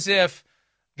almost as if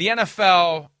the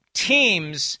NFL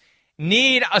teams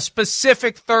need a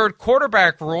specific third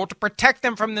quarterback rule to protect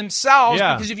them from themselves,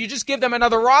 because if you just give them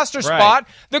another roster spot,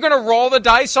 they're going to roll the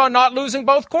dice on not losing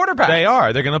both quarterbacks. They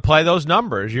are. They're going to play those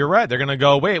numbers. You're right. They're going to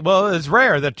go, wait, well, it's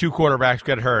rare that two quarterbacks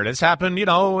get hurt. It's happened,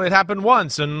 it happened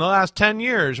once in the last 10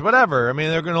 years, whatever. I mean,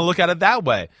 they're going to look at it that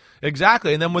way.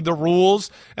 Exactly. And then with the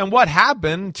rules and what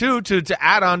happened, too, to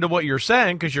add on to what you're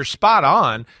saying, because you're spot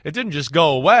on, it didn't just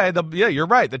go away. You're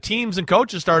right. The teams and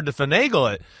coaches started to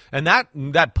finagle it, and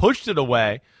that pushed it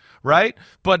away, right?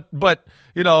 But man,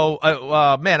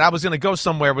 I was going to go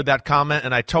somewhere with that comment,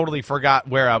 and I totally forgot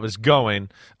where I was going.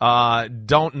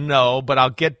 Don't know, but I'll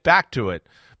get back to it.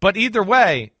 But either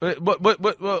way, go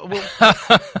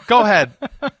ahead.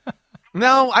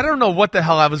 No, I don't know what the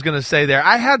hell I was going to say there.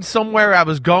 I had somewhere I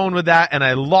was going with that, and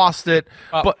I lost it.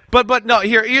 But no,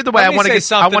 here, either way, I want to get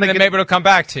something, and maybe it'll come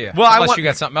back to you. Well, unless you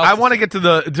got something else. I want to get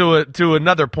to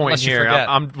another point here.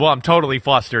 I'm I'm totally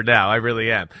flustered now. I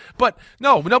really am. But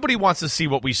no, nobody wants to see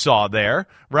what we saw there,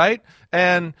 right?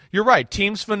 And you're right.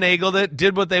 Teams finagled it,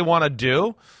 did what they want to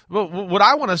do. What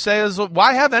I want to say is,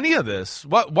 why have any of this?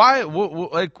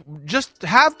 Just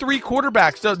have three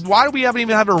quarterbacks. Why do we haven't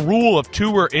even have a rule of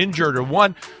two are injured or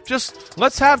one? Just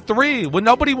let's have three. When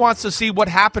nobody wants to see what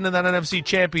happened in that NFC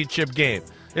Championship game.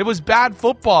 It was bad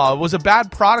football. It was a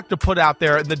bad product to put out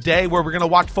there in the day where we're going to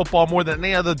watch football more than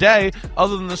any other day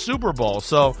other than the Super Bowl.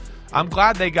 So I'm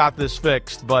glad they got this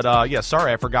fixed. But,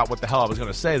 sorry, I forgot what the hell I was going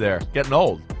to say there. Getting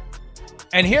old.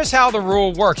 And here's how the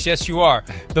rule works. Yes, you are.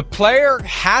 The player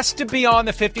has to be on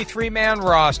the 53-man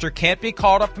roster, can't be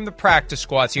called up from the practice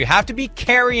squad. So you have to be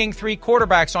carrying three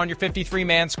quarterbacks on your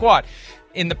 53-man squad.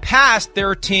 In the past, there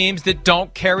are teams that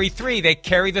don't carry three. They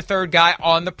carry the third guy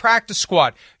on the practice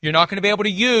squad. You're not going to be able to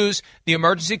use the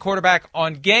emergency quarterback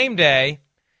on game day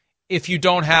if you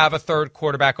don't have a third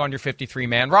quarterback on your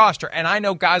 53-man roster. And I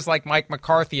know guys like Mike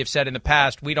McCarthy have said in the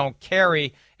past, we don't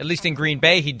carry, at least in Green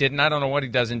Bay he didn't. I don't know what he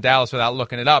does in Dallas without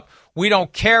looking it up. We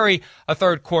don't carry a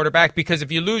third quarterback because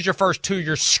if you lose your first two,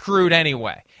 you're screwed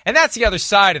anyway. And that's the other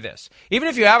side of this. Even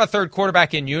if you have a third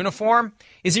quarterback in uniform,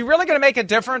 is he really going to make a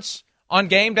difference on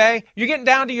game day? You're getting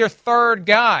down to your third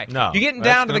guy. No, you're getting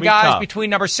down to the guys between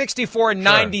number 64 and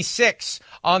 96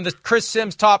 on the Chris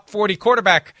Sims top 40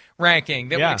 quarterback ranking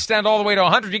that would extend all the way to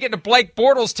 100. You're getting to Blake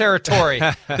Bortles territory,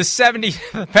 the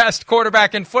 70th best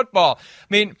quarterback in football. I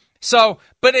mean,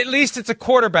 but at least it's a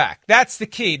quarterback. That's the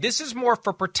key. This is more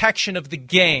for protection of the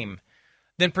game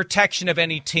than protection of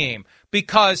any team.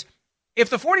 Because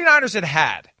if the 49ers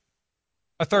had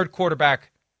a third quarterback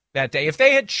that day, if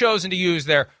they had chosen to use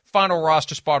their final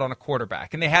roster spot on a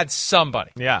quarterback and they had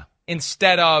somebody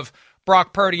instead of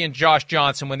Brock Purdy and Josh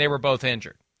Johnson when they were both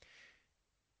injured,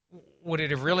 would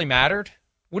it have really mattered?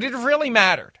 Would it have really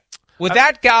mattered? Would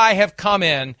that guy have come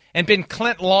in and been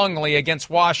Clint Longley against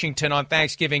Washington on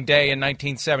Thanksgiving Day in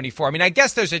 1974? I mean, I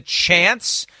guess there's a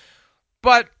chance,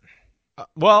 but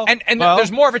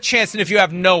there's more of a chance than if you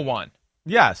have no one.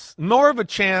 Yes, more of a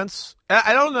chance.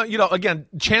 I don't know, again,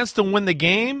 chance to win the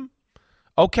game?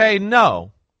 Okay,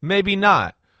 no, maybe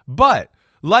not. But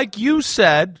like you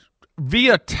said,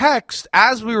 via text,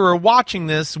 as we were watching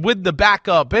this with the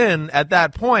backup in at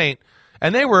that point,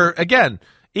 and they were, again,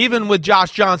 even with Josh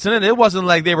Johnson in, it wasn't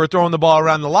like they were throwing the ball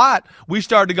around the lot. We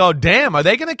started to go, damn, are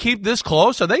they going to keep this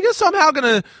close? Are they somehow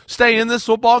going to stay in this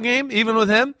football game, even with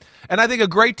him? And I think a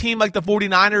great team like the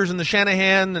 49ers and the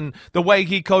Shanahan and the way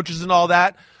he coaches and all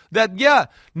that,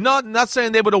 not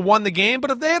saying they would have won the game, but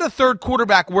if they had a third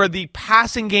quarterback where the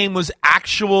passing game was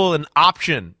actual an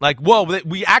option, like,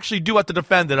 we actually do have to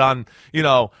defend it on,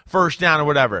 first down or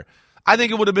whatever, I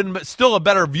think it would have been still a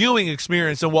better viewing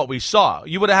experience than what we saw.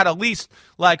 You would have had at least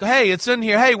like, hey, it's in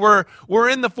here. Hey, we're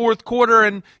in the fourth quarter,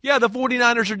 and yeah, the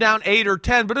 49ers are down 8 or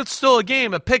 10, but it's still a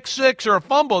game. A pick six or a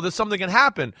fumble, that something can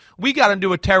happen. We got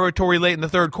into a territory late in the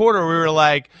third quarter where we were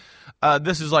like,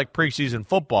 this is like preseason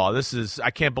football.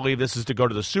 I can't believe this is to go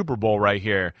to the Super Bowl right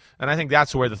here. And I think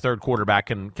that's where the third quarterback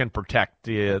can protect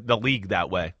the league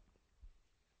that way.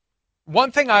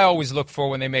 One thing I always look for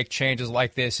when they make changes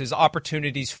like this is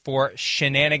opportunities for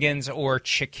shenanigans or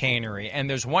chicanery. And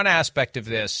there's one aspect of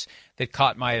this that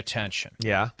caught my attention.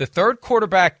 Yeah. The third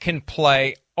quarterback can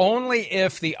play only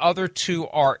if the other two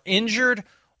are injured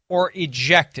or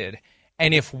ejected.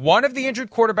 And if one of the injured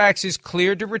quarterbacks is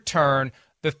cleared to return,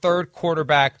 the third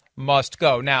quarterback must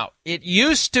go. Now, it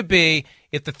used to be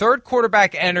if the third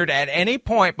quarterback entered at any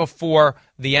point before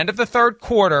the end of the third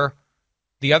quarter,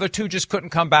 the other two just couldn't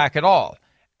come back at all.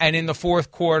 And in the fourth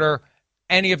quarter,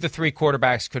 any of the three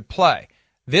quarterbacks could play.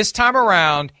 This time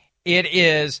around, it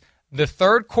is the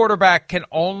third quarterback can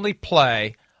only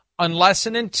play unless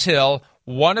and until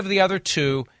one of the other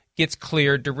two gets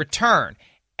cleared to return.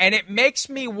 And it makes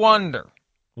me wonder.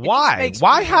 Why?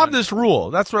 Why have this rule?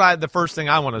 That's the first thing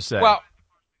I want to say.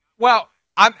 Well,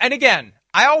 and again,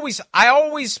 I always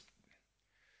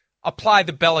apply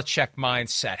the Belichick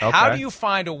mindset. Okay. How do you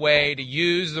find a way to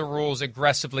use the rules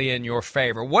aggressively in your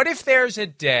favor? What if there's a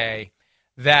day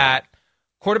that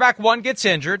quarterback 1 gets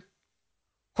injured,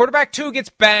 quarterback 2 gets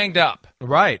banged up?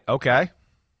 Right, okay.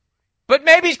 But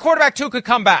maybe quarterback 2 could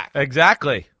come back.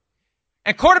 Exactly.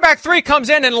 And quarterback 3 comes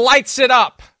in and lights it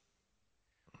up.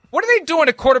 What are they doing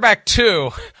to quarterback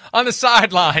 2 on the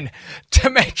sideline to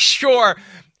make sure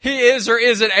he is or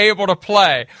isn't able to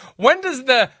play? When does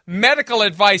the medical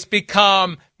advice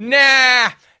become, nah,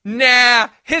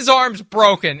 his arm's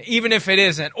broken, even if it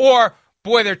isn't? Or,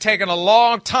 boy, they're taking a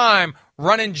long time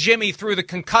running Jimmy through the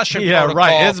concussion protocol. Yeah,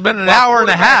 right. It's been an hour and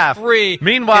a half.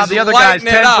 Meanwhile, the other guy's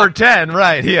 10 for 10.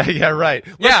 Right. Yeah, right.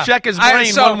 Let's check his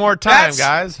brain one more time,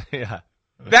 guys. Yeah.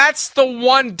 That's the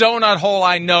one donut hole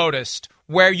I noticed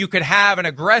where you could have an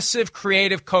aggressive,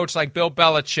 creative coach like Bill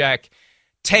Belichick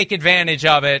take advantage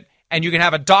of it, and you can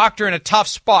have a doctor in a tough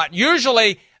spot.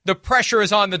 Usually, the pressure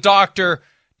is on the doctor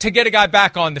to get a guy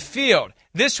back on the field.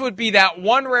 This would be that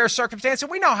one rare circumstance,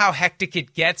 and we know how hectic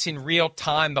it gets in real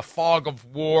time, the fog of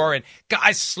war, and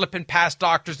guys slipping past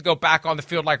doctors to go back on the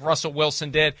field like Russell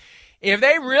Wilson did. If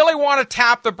they really want to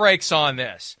tap the brakes on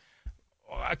this,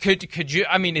 could you?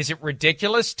 I mean, is it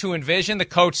ridiculous to envision the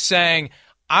coach saying,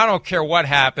 I don't care what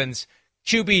happens,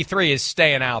 QB3 is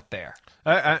staying out there?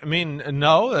 I mean,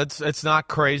 no, it's not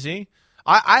crazy.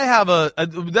 I have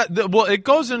well, it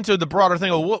goes into the broader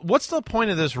thing of what's the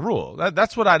point of this rule?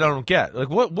 That's what I don't get. Like,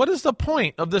 what is the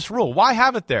point of this rule? Why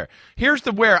have it there? Here's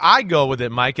where I go with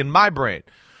it, Mike, in my brain.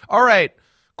 All right,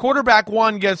 quarterback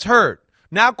 1 gets hurt.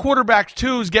 Now quarterback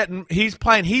 2 he's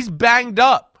playing. He's banged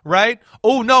up, right?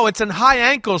 Oh no, it's a high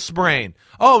ankle sprain.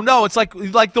 Oh no, it's like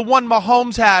the one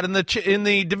Mahomes had in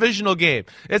the divisional game.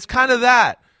 It's kind of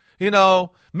that,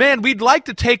 Man, we'd like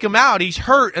to take him out. He's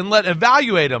hurt and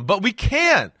evaluate him, but we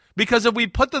can't because if we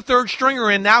put the third stringer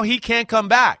in, now he can't come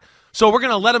back. So we're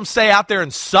going to let him stay out there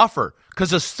and suffer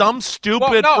because of some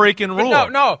stupid freaking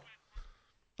rule.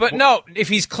 But no, if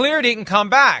he's cleared, he can come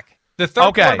back. The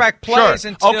third quarterback plays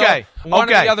until one of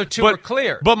the other two are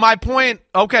cleared. But my point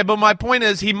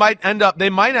is they might end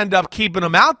up keeping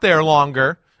him out there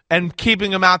longer and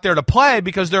keeping him out there to play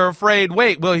because they're afraid,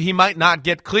 he might not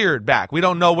get cleared back. We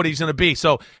don't know what he's going to be.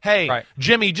 So, hey, right.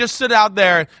 Jimmy, just sit out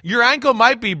there. Your ankle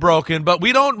might be broken, but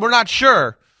we're not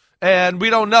sure, and we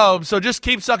don't know. So just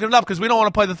keep sucking it up because we don't want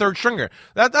to play the third stringer.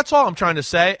 That's all I'm trying to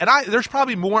say. And there's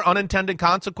probably more unintended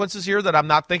consequences here that I'm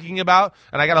not thinking about,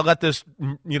 and I got to let this,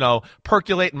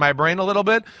 percolate in my brain a little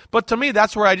bit. But to me,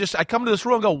 that's where I come to this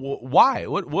rule and go, why?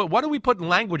 What are we putting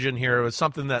language in here with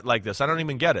something that like this? I don't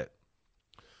even get it.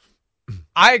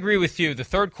 I agree with you. The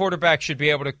third quarterback should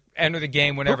be able to enter the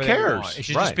game whenever they want. It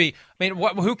should just be. I mean,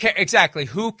 who cares? Exactly.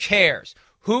 Who cares?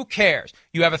 Who cares?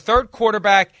 You have a third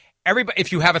quarterback.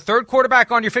 If you have a third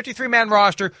quarterback on your 53-man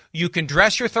roster, you can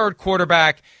dress your third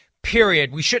quarterback.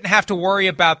 Period. We shouldn't have to worry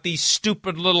about these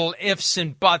stupid little ifs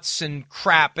and buts and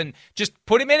crap. And just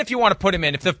put him in if you want to put him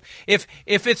in. If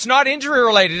it's not injury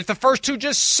related, if the first two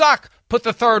just suck, put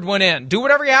the third one in. Do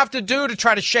whatever you have to do to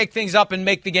try to shake things up and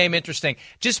make the game interesting.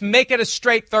 Just make it a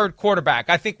straight third quarterback.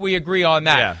 I think we agree on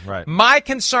that. Yeah, right. My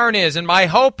concern is, and my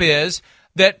hope is,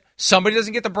 that somebody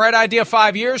doesn't get the bright idea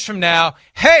 5 years from now,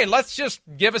 hey, let's just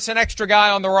give us an extra guy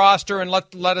on the roster and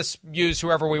let us use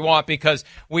whoever we want because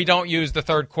we don't use the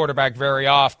third quarterback very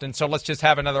often. So let's just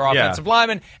have another offensive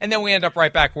lineman, and then we end up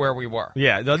right back where we were.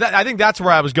 Yeah, I think that's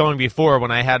where I was going before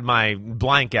when I had my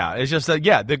blank out. It's just that,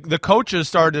 the coaches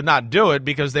started to not do it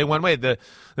because they went, wait, the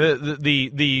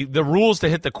rules to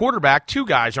hit the quarterback, 2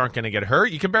 guys aren't going to get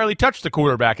hurt. You can barely touch the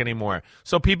quarterback anymore.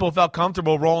 So people felt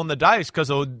comfortable rolling the dice because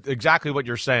of exactly what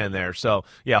you're saying there. So,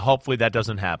 hopefully that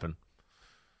doesn't happen.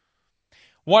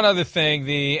 One other thing,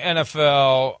 the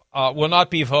NFL will not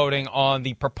be voting on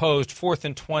the proposed 4th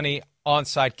and 20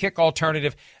 onside kick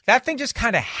alternative. That thing just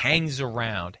kind of hangs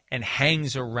around and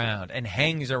hangs around and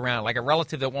hangs around like a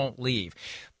relative that won't leave.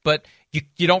 But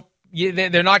you don't.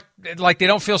 They're not like they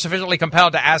don't feel sufficiently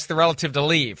compelled to ask the relative to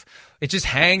leave. It just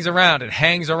hangs around and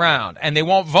hangs around, and they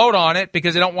won't vote on it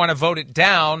because they don't want to vote it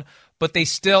down. But they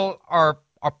still are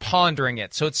pondering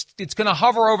it. So it's going to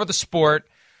hover over the sport,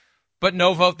 but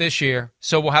no vote this year.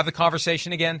 So we'll have the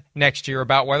conversation again next year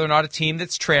about whether or not a team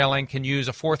that's trailing can use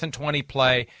a 4th and 20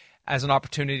 play as an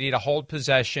opportunity to hold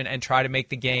possession and try to make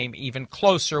the game even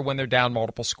closer when they're down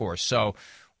multiple scores. So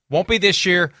won't be this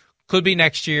year, could be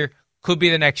next year. Could be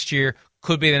the next year,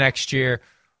 could be the next year.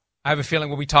 I have a feeling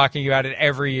we'll be talking about it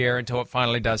every year until it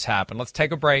finally does happen. Let's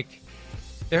take a break.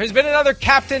 There has been another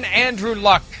Captain Andrew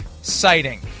Luck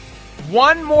sighting.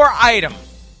 One more item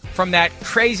from that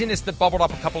craziness that bubbled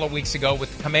up a couple of weeks ago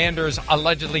with the Commanders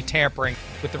allegedly tampering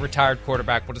with the retired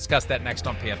quarterback. We'll discuss that next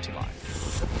on PFT Live.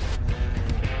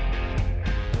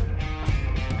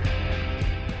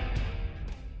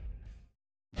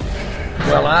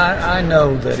 Well, I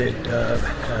know that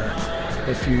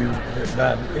if you,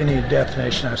 by any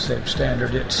definition I say of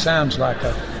standard, it sounds like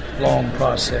a long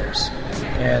process.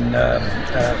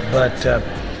 But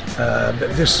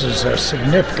this is a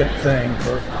significant thing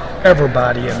for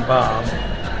everybody involved,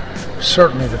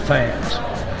 certainly the fans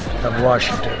of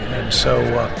Washington. And so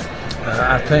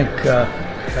I think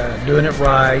doing it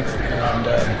right and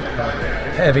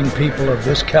having people of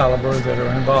this caliber that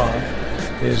are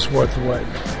involved is worth the wait.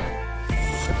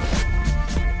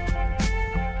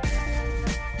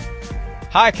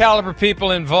 High caliber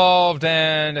people involved,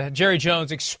 and Jerry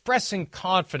Jones expressing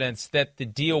confidence that the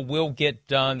deal will get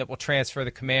done, that will transfer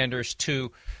the Commanders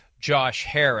to Josh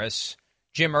Harris.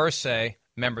 Jim Irsay,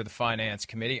 member of the Finance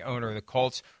Committee, owner of the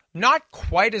Colts, not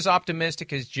quite as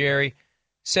optimistic as Jerry.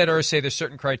 Said Irsay there's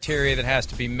certain criteria that has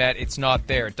to be met. It's not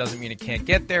there. It doesn't mean it can't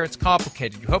get there. It's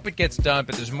complicated. You hope it gets done,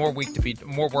 but there's more work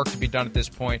to be done at this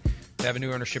point. To have a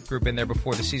new ownership group in there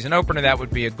before the season opener, that would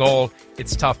be a goal.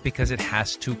 It's tough because it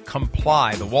has to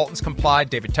comply. The Waltons complied.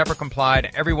 David Tepper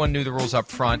complied. Everyone knew the rules up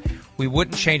front. We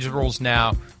wouldn't change the rules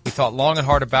now. We thought long and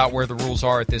hard about where the rules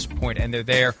are at this point, and they're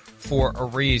there for a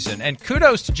reason. And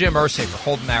kudos to Jim Irsay for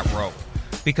holding that rope,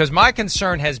 because my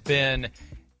concern has been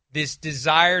this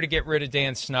desire to get rid of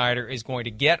Dan Snyder is going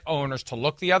to get owners to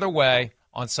look the other way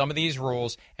on some of these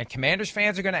rules, and Commanders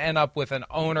fans are going to end up with an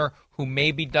owner who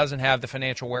maybe doesn't have the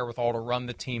financial wherewithal to run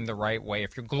the team the right way.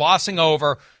 If you're glossing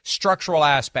over structural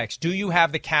aspects, do you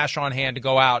have the cash on hand to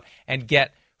go out and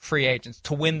get free agents,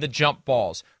 to win the jump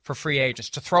balls for free agents,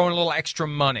 to throw in a little extra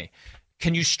money?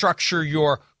 Can you structure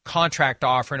your contract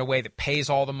offer in a way that pays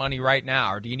all the money right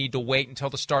now, or do you need to wait until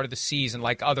the start of the season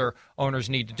like other owners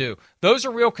need to do? Those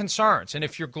are real concerns, and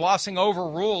if you're glossing over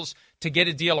rules to get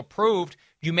a deal approved,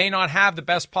 you may not have the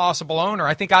best possible owner.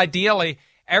 I think ideally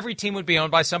every team would be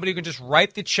owned by somebody who can just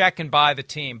write the check and buy the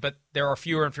team, but there are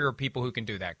fewer and fewer people who can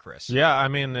do that, Chris. Yeah, I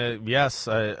mean, yes,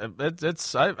 I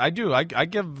do. I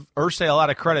give Irsay a lot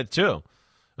of credit too.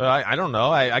 I don't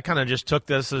know. I kind of just took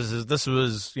this as this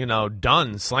was,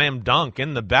 done, slam dunk,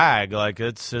 in the bag. Like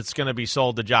it's going to be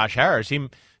sold to Josh Harris.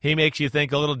 He makes you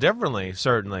think a little differently,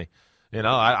 certainly.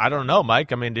 I don't know,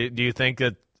 Mike. I mean, do you think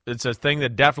that it's a thing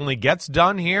that definitely gets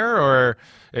done here, or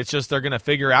it's just they're going to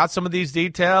figure out some of these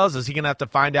details? Is he going to have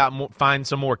to find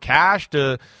some more cash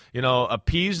to,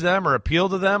 appease them or appeal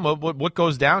to them? What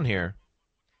goes down here?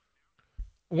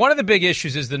 One of the big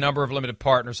issues is the number of limited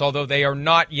partners. Although they are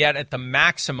not yet at the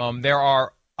maximum, there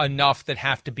are enough that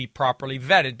have to be properly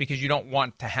vetted, because you don't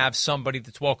want to have somebody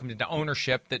that's welcomed into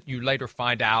ownership that you later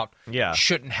find out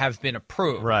shouldn't have been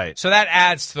approved. Right. So that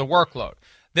adds to the workload.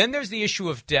 Then there's the issue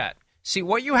of debt. See,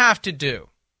 what you have to do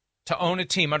to own a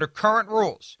team under current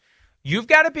rules, you've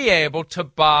got to be able to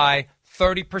buy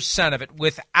 30% of it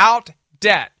without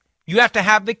debt. You have to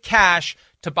have the cash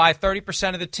to buy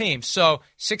 30% of the team. So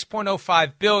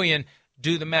 $6.05 billion,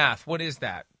 do the math. What is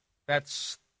that?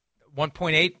 That's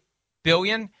 $1.8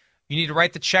 billion. You need to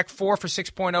write the check for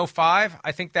 $6.05.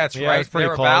 I think that's right. It's pretty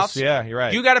thereabouts. close. Yeah, you're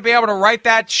right. You got to be able to write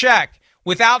that check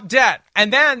without debt.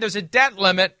 And then there's a debt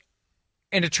limit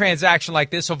in a transaction like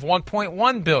this of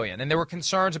 $1.1 billion. And there were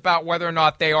concerns about whether or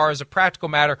not they are, as a practical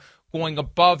matter, going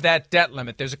above that debt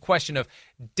limit. There's a question of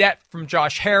debt from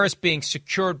Josh Harris being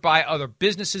secured by other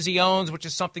businesses he owns, which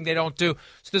is something they don't do.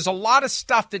 So there's a lot of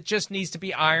stuff that just needs to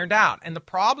be ironed out. And the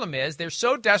problem is they're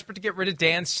so desperate to get rid of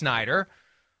Dan Snyder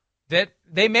that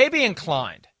they may be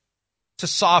inclined to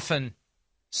soften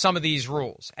some of these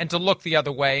rules and to look the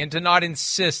other way and to not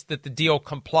insist that the deal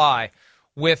comply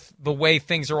with the way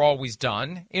things are always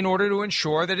done, in order to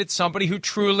ensure that it's somebody who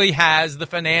truly has the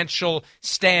financial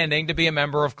standing to be a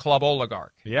member of Club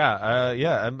Oligarch. It's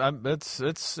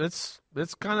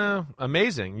kind of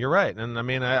amazing. You're right. And I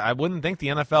mean, I wouldn't think the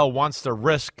NFL wants to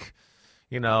risk,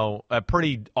 a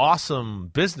pretty awesome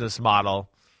business model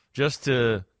just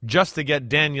to get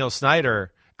Daniel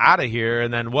Snyder out of here,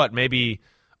 and then maybe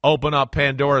open up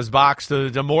Pandora's box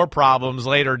to more problems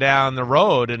later down the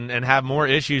road and have more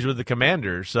issues with the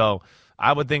Commanders. So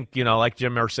I would think, like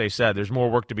Jim Irsay said, there's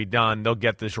more work to be done. They'll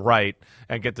get this right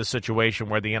and get the situation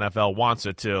where the NFL wants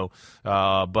it to.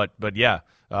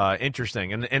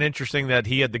 Interesting. And interesting that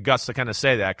he had the guts to kind of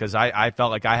say that, because I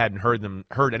felt like I hadn't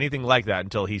heard anything like that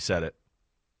until he said it.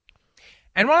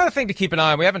 And one other thing to keep an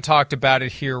eye on, we haven't talked about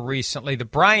it here recently, the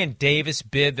Brian Davis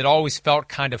bid that always felt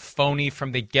kind of phony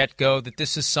from the get-go, that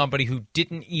this is somebody who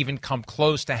didn't even come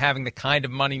close to having the kind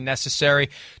of money necessary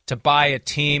to buy a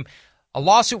team. A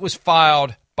lawsuit was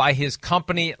filed by his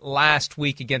company last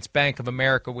week against Bank of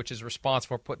America, which is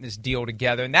responsible for putting this deal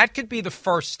together. And that could be the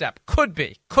first step. Could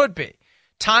be.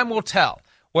 Time will tell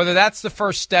whether that's the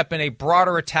first step in a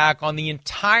broader attack on the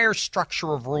entire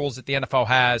structure of rules that the NFL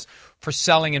has for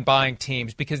selling and buying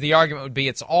teams, because the argument would be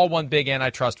it's all one big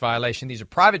antitrust violation. These are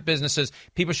private businesses.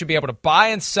 People should be able to buy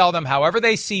and sell them however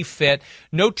they see fit.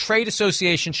 No trade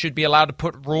association should be allowed to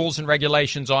put rules and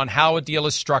regulations on how a deal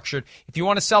is structured. If you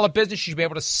want to sell a business, you should be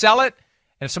able to sell it.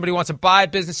 And if somebody wants to buy a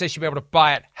business, they should be able to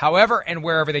buy it however and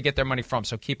wherever they get their money from.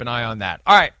 So keep an eye on that.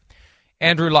 All right,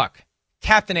 Andrew Luck.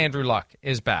 Captain Andrew Luck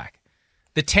is back.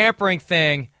 The tampering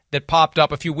thing that popped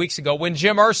up a few weeks ago when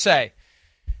Jim Irsay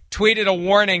tweeted a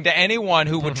warning to anyone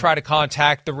who would try to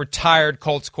contact the retired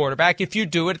Colts quarterback. If you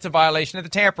do it, it's a violation of the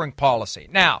tampering policy.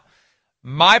 Now,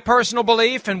 my personal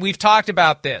belief, and we've talked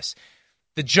about this,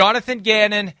 the Jonathan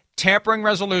Gannon tampering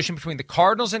resolution between the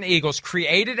Cardinals and Eagles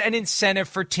created an incentive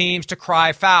for teams to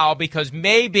cry foul, because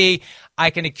maybe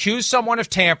I can accuse someone of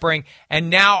tampering and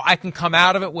now I can come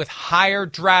out of it with higher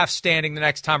draft standing the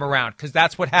next time around, because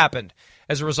that's what happened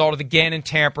as a result of the Gannon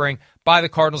tampering by the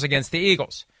Cardinals against the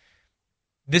Eagles.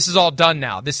 This is all done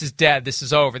now. This is dead. This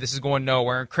is over. This is going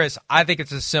nowhere. And Chris, I think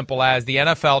it's as simple as the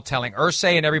NFL telling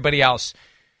Irsay and everybody else,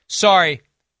 sorry,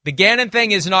 the Gannon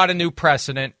thing is not a new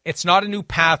precedent. It's not a new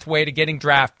pathway to getting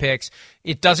draft picks.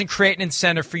 It doesn't create an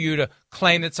incentive for you to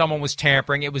claim that someone was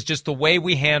tampering. It was just the way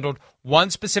we handled one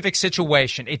specific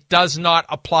situation. It does not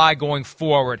apply going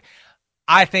forward.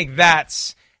 I think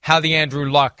that's how the Andrew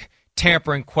Luck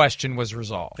tampering question was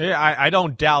resolved. Yeah, I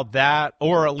don't doubt that,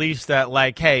 or at least that,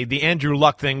 like, hey, the Andrew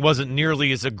Luck thing wasn't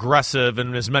nearly as aggressive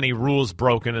and as many rules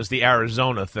broken as the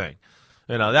Arizona thing.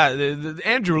 You know, that the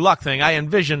Andrew Luck thing, I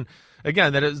envision,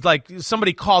 again, that it's like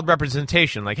somebody called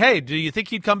representation, like, hey, do you think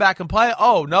he'd come back and play?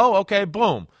 Oh, no? Okay,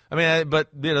 boom. I mean, but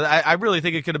you know, I really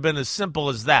think it could have been as simple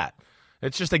as that.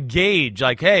 It's just a gauge,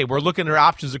 like, hey, we're looking at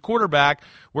options at quarterback.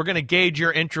 We're going to gauge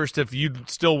your interest if you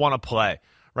still want to play.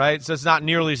 Right, so it's not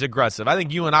nearly as aggressive. I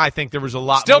think you and I think there was a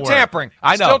lot still more. Tampering.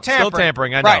 I know, still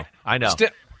tampering. I know, right.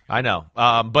 I know.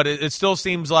 But it still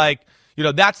seems like, you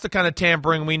know, that's the kind of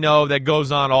tampering we know that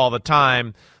goes on all the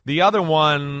time. The other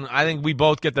one, I think we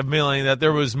both get the feeling that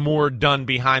there was more done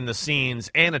behind the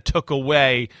scenes, and it took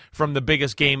away from the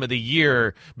biggest game of the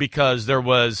year because there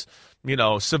was, you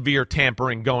know, severe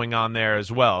tampering going on there as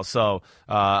well. So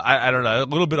I don't know, a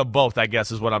little bit of both, I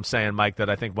guess, is what I'm saying, Mike, that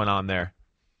I think went on there.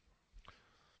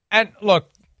 And look,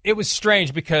 it was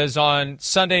strange because on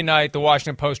Sunday night, the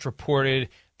Washington Post reported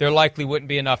there likely wouldn't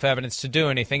be enough evidence to do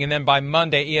anything. And then by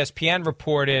Monday, ESPN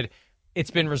reported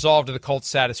it's been resolved to the Colts'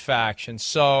 satisfaction.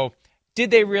 So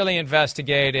did they really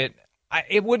investigate it?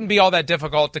 It wouldn't be all that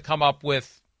difficult to come up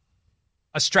with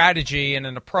a strategy and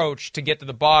an approach to get to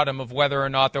the bottom of whether or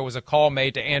not there was a call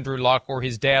made to Andrew Luck or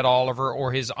his dad Oliver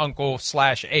or his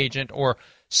uncle/agent or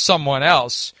someone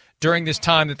else during this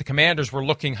time that the Commanders were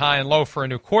looking high and low for a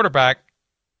new quarterback.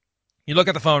 You look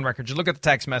at the phone records, you look at the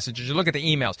text messages, you look at the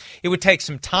emails. It would take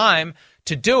some time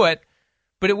to do it,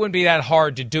 but it wouldn't be that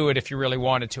hard to do it if you really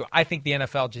wanted to. I think the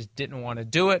NFL just didn't want to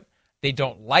do it. They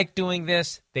don't like doing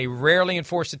this. They rarely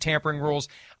enforce the tampering rules.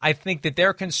 I think that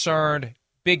they're concerned,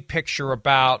 big picture,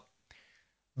 about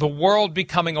the world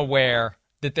becoming aware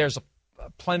that there's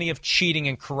plenty of cheating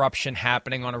and corruption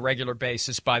happening on a regular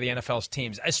basis by the NFL's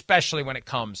teams, especially when it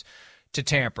comes to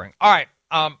tampering. All right.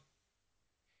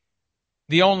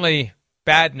 The only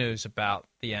bad news about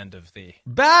the end of the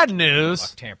bad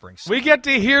news tampering. We get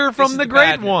to hear from the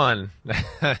great one.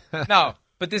 No,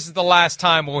 but this is the last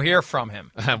time we'll hear from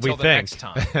him until the next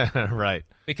time. Right.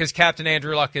 Because Captain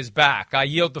Andrew Luck is back. I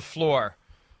yield the floor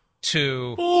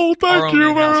to thank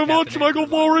you very much, Michael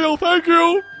Florio. Thank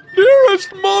you.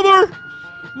 Dearest mother,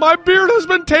 my beard has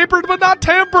been tapered but not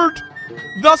tampered.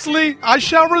 Thusly, I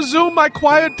shall resume my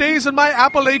quiet days in my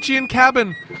Appalachian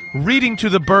cabin, reading to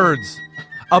the birds.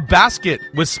 A basket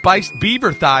with spiced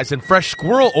beaver thighs and fresh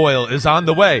squirrel oil is on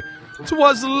the way.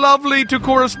 'Twas lovely to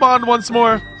correspond once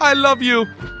more. I love you,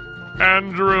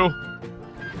 Andrew.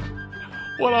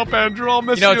 What up, Andrew? I'll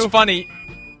miss you. You know, it's funny.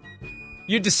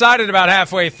 You decided about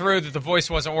halfway through that the voice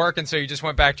wasn't working, so you just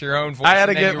went back to your own voice. I had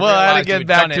to get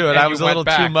back to it. I was a little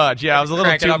too much. Yeah, I was a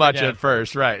little too much at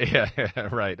first. Right. Yeah.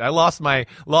 Right. I lost my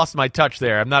touch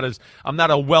there. I'm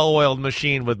not a well-oiled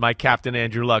machine with my Captain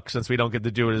Andrew Luck since we don't get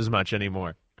to do it as much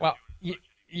anymore. Well,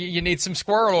 You need some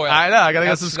squirrel oil. I know. I got to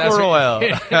get some squirrel oil.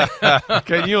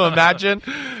 Can you imagine?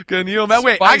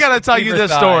 Wait, I got to tell you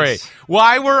this story.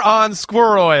 Why we're on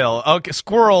squirrel oil. Okay,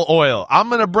 squirrel oil. I'm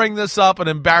going to bring this up and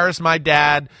embarrass my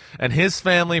dad and his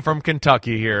family from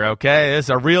Kentucky here, okay? It's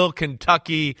a real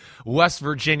Kentucky, West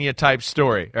Virginia type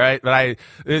story, all right? But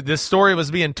this story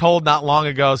was being told not long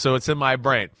ago, so it's in my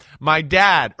brain. My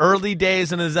dad, early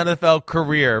days in his NFL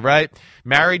career, right?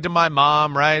 Married to my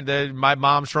mom, right? My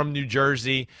mom's from New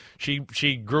Jersey.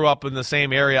 She grew up in the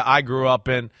same area I grew up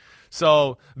in.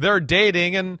 So they're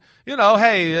dating, and,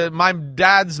 hey, my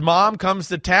dad's mom comes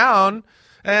to town,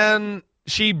 and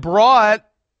she brought,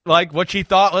 what she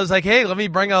thought was hey, let me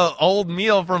bring an old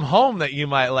meal from home that you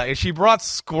might like. She brought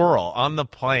squirrel on the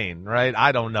plane, right?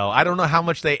 I don't know how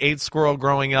much they ate squirrel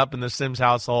growing up in the Sims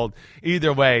household.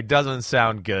 Either way, it doesn't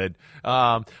sound good.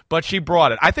 But she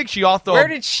brought it. I think she also... Where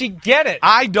did she get it?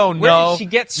 I don't know. Where did she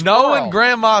get squirrel? Knowing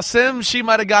Grandma Sims, she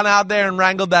might have gone out there and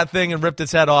wrangled that thing and ripped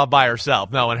its head off by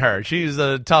herself, knowing her. She's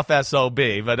a tough SOB,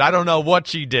 but I don't know what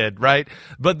she did, right?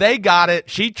 But they got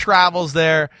it. She travels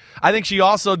there. I think she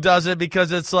also does it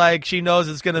because it's she knows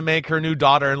it's going to make her new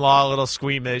daughter-in-law a little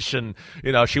squeamish, and,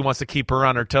 she wants to keep her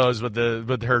on her toes with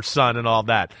her son and all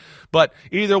that. But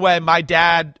either way, my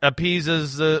dad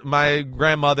appeases my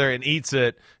grandmother and eats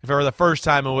it for the first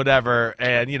time or whatever.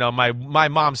 And, my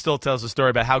mom still tells the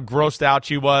story about how grossed out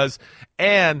she was.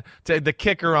 And the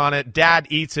kicker on it, Dad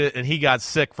eats it, and he got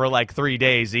sick for 3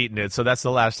 days eating it. So that's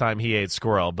the last time he ate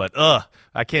squirrel. But,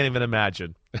 I can't even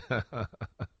imagine.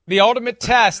 The ultimate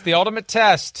test.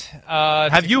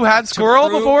 Have you had squirrel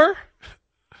before?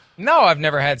 No, I've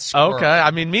never had squirrel. Okay,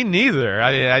 I mean, me neither.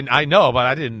 I know, but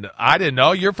I didn't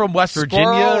know. You're from West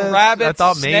Virginia. Rabbits, I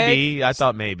thought snakes.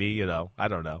 I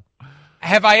don't know.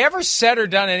 Have I ever said or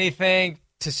done anything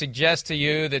to suggest to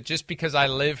you that just because I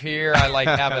live here, I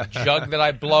have a jug that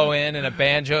I blow in and a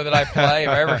banjo that I play?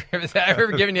 Have I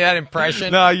ever given you that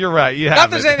impression? No, you're right. You Not haven't.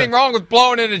 that there's anything wrong with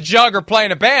blowing in a jug or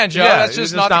playing a banjo. Yeah, That's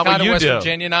just not the kind of West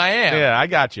Virginian I am. Yeah, I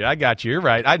got you. You're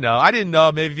right. I know. I didn't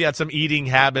know maybe if you had some eating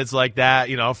habits like that,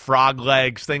 frog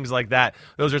legs, things like that.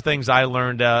 Those are things I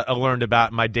learned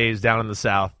about in my days down in the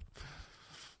South.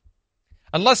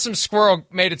 Unless some squirrel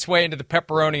made its way into the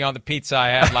pepperoni on the pizza I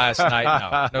had last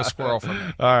night. No squirrel for me.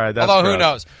 All right, that's Although,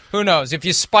 gross. Who knows? If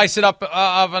you spice it up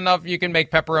enough, you can make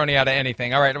pepperoni out of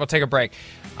anything. All right, we'll take a break.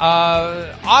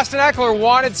 Austin Ekeler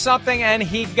wanted something, and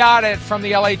he got it from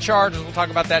the L.A. Chargers. We'll talk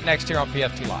about that next here on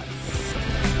PFT Live.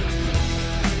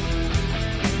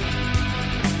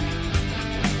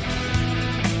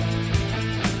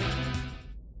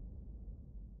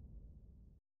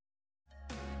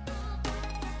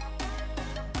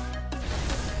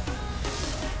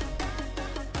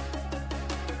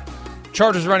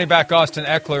 Chargers running back Austin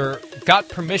Ekeler got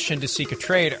permission to seek a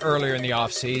trade earlier in the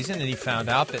offseason, and he found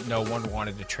out that no one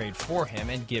wanted to trade for him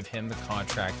and give him the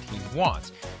contract he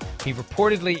wants. He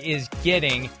reportedly is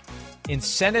getting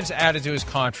incentives added to his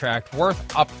contract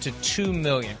worth up to $2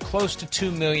 million, close to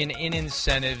 $2 million in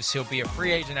incentives. He'll be a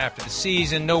free agent after the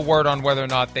season. No word on whether or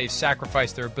not they've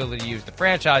sacrificed their ability to use the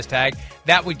franchise tag.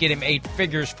 That would get him 8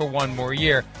 figures for 1 more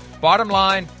year. Bottom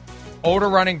line, older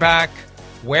running back,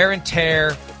 wear and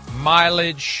tear,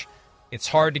 mileage. It's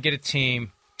hard to get a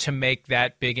team to make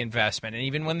that big investment. And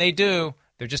even when they do,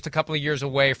 they're just a couple of years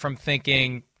away from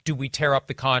thinking, do we tear up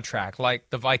the contract like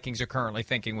the Vikings are currently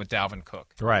thinking with Dalvin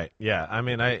Cook? Right, yeah. I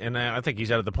mean, I think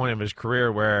he's at the point of his career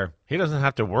where he doesn't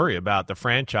have to worry about the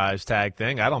franchise tag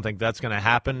thing. I don't think that's going to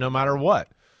happen no matter what,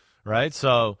 right?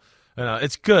 So,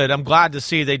 it's good. I'm glad to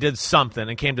see they did something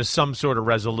and came to some sort of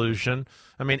resolution.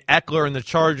 I mean, Ekeler and the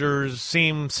Chargers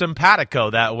seem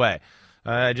simpatico that way.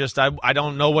 I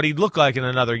don't know what he'd look like in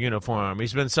another uniform.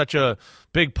 He's been such a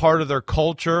big part of their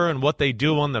culture and what they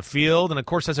do on the field, and of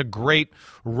course has a great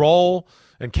role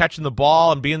in catching the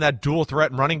ball and being that dual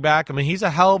threat and running back. I mean, he's a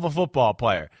hell of a football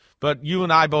player. But you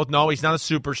and I both know he's not a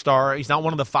superstar. He's not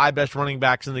one of the 5 best running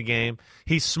backs in the game.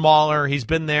 He's smaller. He's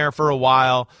been there for a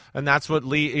while, and that's what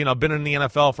been in the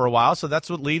NFL for a while. So that's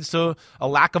what leads to a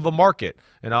lack of a market.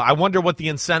 I wonder what the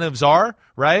incentives are,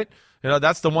 right?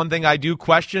 That's the one thing I do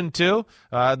question, too.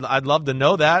 I'd love to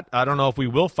know that. I don't know if we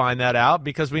will find that out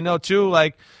because we know, too,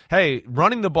 hey,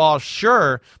 running the ball,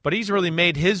 sure, but he's really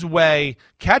made his way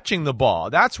catching the ball.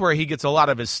 That's where he gets a lot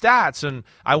of his stats, and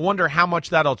I wonder how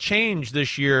much that'll change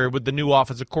this year with the new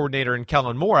offensive coordinator and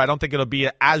Kellen Moore. I don't think it'll be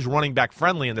as running back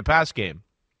friendly in the pass game.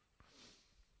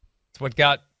 It's what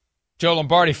got Joe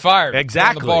Lombardi fired.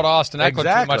 Exactly. Throwing the ball to Austin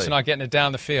Ekeler too much and not getting it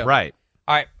down the field. Right.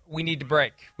 All right. We need to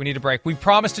break. We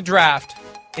promised a draft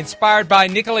inspired by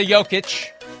Nikola Jokic.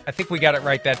 I think we got it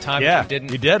right that time. Yeah, if we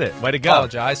didn't. You did it. Way to go.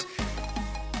 Apologize.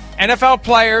 NFL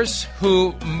players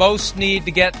who most need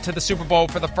to get to the Super Bowl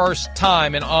for the first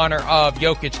time in honor of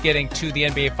Jokic getting to the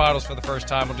NBA Finals for the first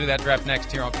time. We'll do that draft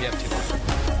next here on PFT Live.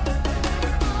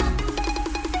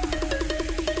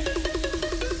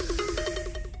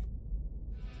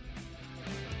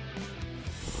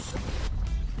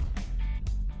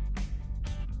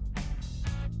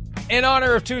 In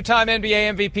honor of two-time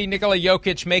NBA MVP Nikola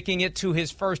Jokic making it to his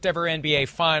first ever NBA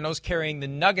Finals, carrying the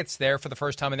Nuggets there for the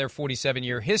first time in their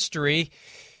 47-year history,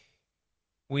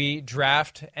 we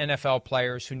draft NFL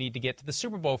players who need to get to the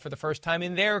Super Bowl for the first time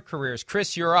in their careers.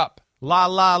 Chris, you're up.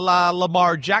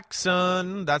 Lamar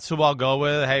Jackson. That's who I'll go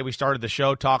with. Hey, we started the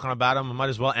show talking about him. We might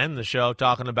as well end the show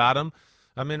talking about him.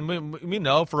 I mean, we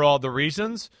know for all the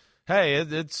reasons. Hey,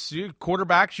 it's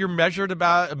quarterbacks. You're measured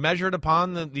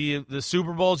upon the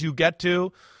Super Bowls you get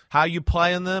to, how you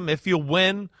play in them. If you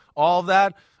win, all of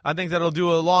that, I think that'll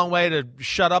do a long way to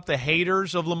shut up the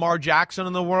haters of Lamar Jackson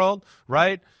in the world,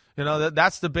 right? You know,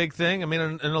 that's the big thing. I mean,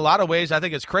 in a lot of ways, I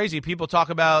think it's crazy. People talk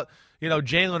about,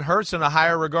 Jalen Hurts in a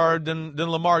higher regard than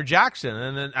Lamar Jackson,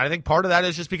 and I think part of that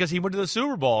is just because he went to the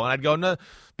Super Bowl. And I'd go, no,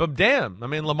 but damn, I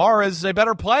mean, Lamar is a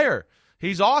better player.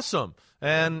 He's awesome.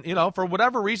 And, for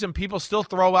whatever reason, people still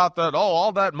throw out that,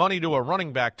 all that money to a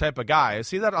running back type of guy. I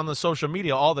see that on the social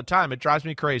media all the time. It drives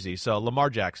me crazy. So, Lamar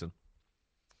Jackson.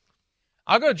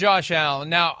 I'll go Josh Allen.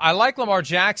 Now, I like Lamar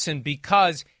Jackson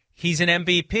because he's an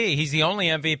MVP. He's the only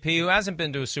MVP who hasn't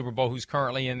been to a Super Bowl who's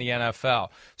currently in the NFL.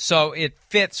 So, it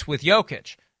fits with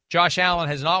Jokic. Josh Allen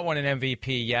has not won an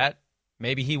MVP yet.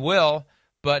 Maybe he will.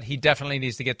 But he definitely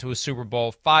needs to get to a Super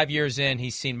Bowl. 5 years in,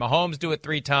 he's seen Mahomes do it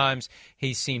 3 times.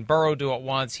 He's seen Burrow do it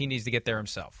once. He needs to get there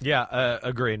himself. Yeah,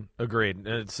 agreed.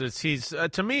 He's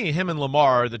to me, him and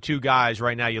Lamar are the two guys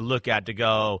right now you look at to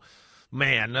go,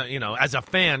 man, as a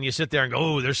fan, you sit there and go,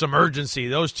 oh, there's some urgency.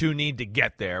 Those two need to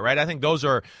get there, right? I think those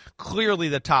are clearly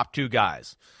the top two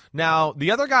guys. Now,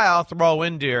 the other guy I'll throw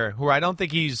in there, who I don't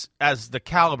think he's as the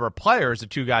caliber player as the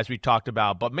two guys we talked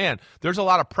about, but, man, there's a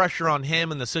lot of pressure on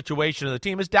him and the situation of the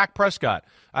team, is Dak Prescott.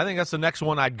 I think that's the next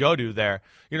one I'd go to there.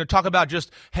 Talk about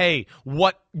just, hey,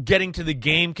 what getting to the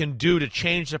game can do to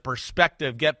change the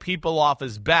perspective, get people off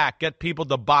his back, get people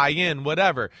to buy in,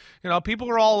 whatever. People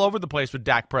are all over the place with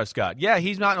Dak Prescott. Yeah,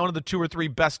 he's not one of the 2 or 3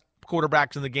 best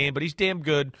quarterbacks in the game, but he's damn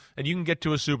good, and you can get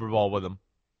to a Super Bowl with him.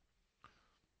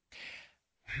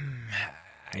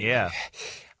 Yeah,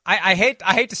 I hate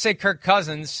to say Kirk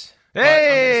Cousins. Hey,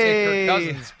 I'm going to say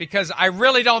Kirk Cousins because I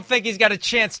really don't think he's got a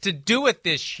chance to do it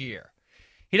this year.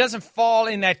 He doesn't fall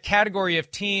in that category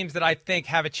of teams that I think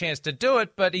have a chance to do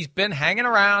it, but he's been hanging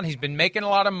around. He's been making a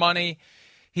lot of money.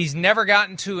 He's never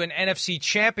gotten to an NFC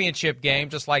championship game,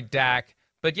 just like Dak.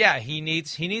 But, yeah, he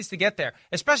needs to get there,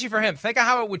 especially for him. Think of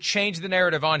how it would change the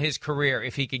narrative on his career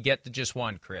if he could get to just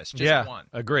one, Chris. Just one.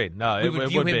 Agreed. No, we would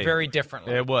view him very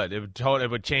differently. It would. It would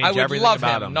change everything about him. I would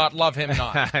love him, not love him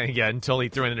not. Yeah, until he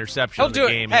threw an interception in the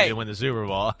game and win the Super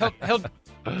Bowl.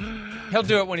 He'll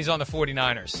do it when he's on the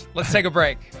 49ers. Let's take a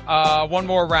break. One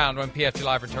more round when PFT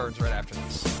Live returns right after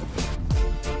this.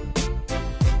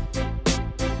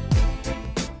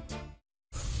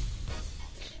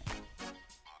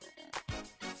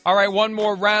 All right, one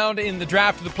more round in the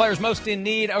draft of the players most in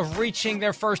need of reaching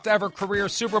their first ever career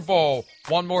Super Bowl.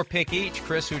 One more pick each.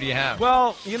 Chris, who do you have?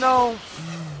 Well,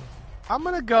 I'm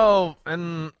going to go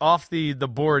off the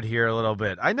board here a little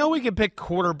bit. I know we can pick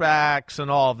quarterbacks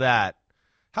and all of that.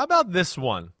 How about this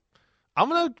one? I'm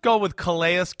going to go with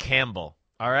Calais Campbell.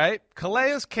 All right?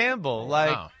 Calais Campbell.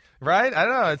 Right? I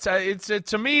don't know. It's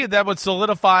to me, that would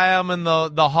solidify him in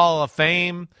the Hall of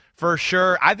Fame. For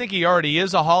sure. I think he already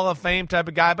is a Hall of Fame type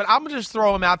of guy, but I'm going to just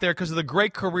throw him out there because of the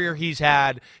great career he's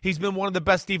had. He's been one of the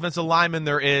best defensive linemen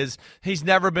there is. He's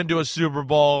never been to a Super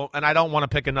Bowl, and I don't want to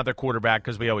pick another quarterback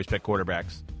because we always pick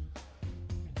quarterbacks.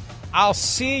 I'll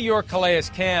see your Calais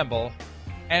Campbell,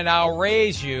 and I'll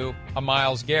raise you a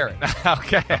Myles Garrett.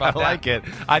 Okay, I like it.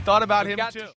 I thought about him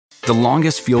too. The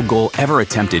longest field goal ever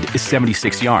attempted is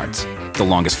 76 yards. The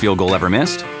longest field goal ever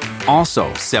missed?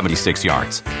 Also 76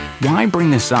 yards. Why bring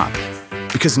this up?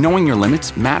 Because knowing your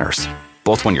limits matters,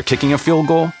 both when you're kicking a field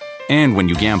goal and when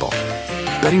you gamble.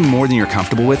 Betting more than you're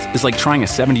comfortable with is like trying a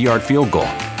 70-yard field goal.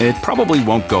 It probably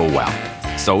won't go well.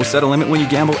 So set a limit when you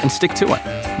gamble and stick to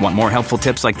it. Want more helpful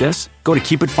tips like this? Go to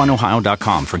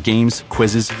keepitfunohio.com for games,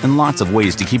 quizzes, and lots of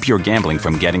ways to keep your gambling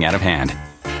from getting out of hand.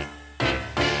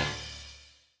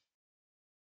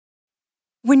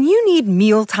 When you need need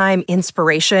mealtime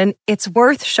inspiration, it's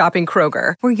worth shopping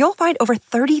Kroger, where you'll find over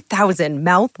 30,000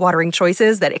 mouth-watering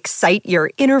choices that excite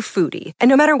your inner foodie. And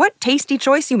no matter what tasty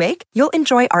choice you make, you'll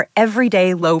enjoy our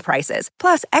everyday low prices,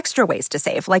 plus extra ways to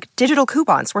save, like digital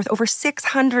coupons worth over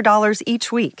 $600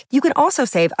 each week. You can also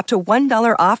save up to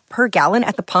 $1 off per gallon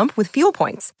at the pump with fuel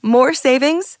points. More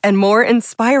savings and more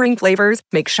inspiring flavors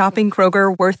make shopping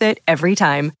Kroger worth it every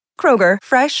time. Kroger,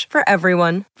 fresh for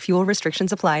everyone. Fuel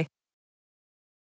restrictions apply.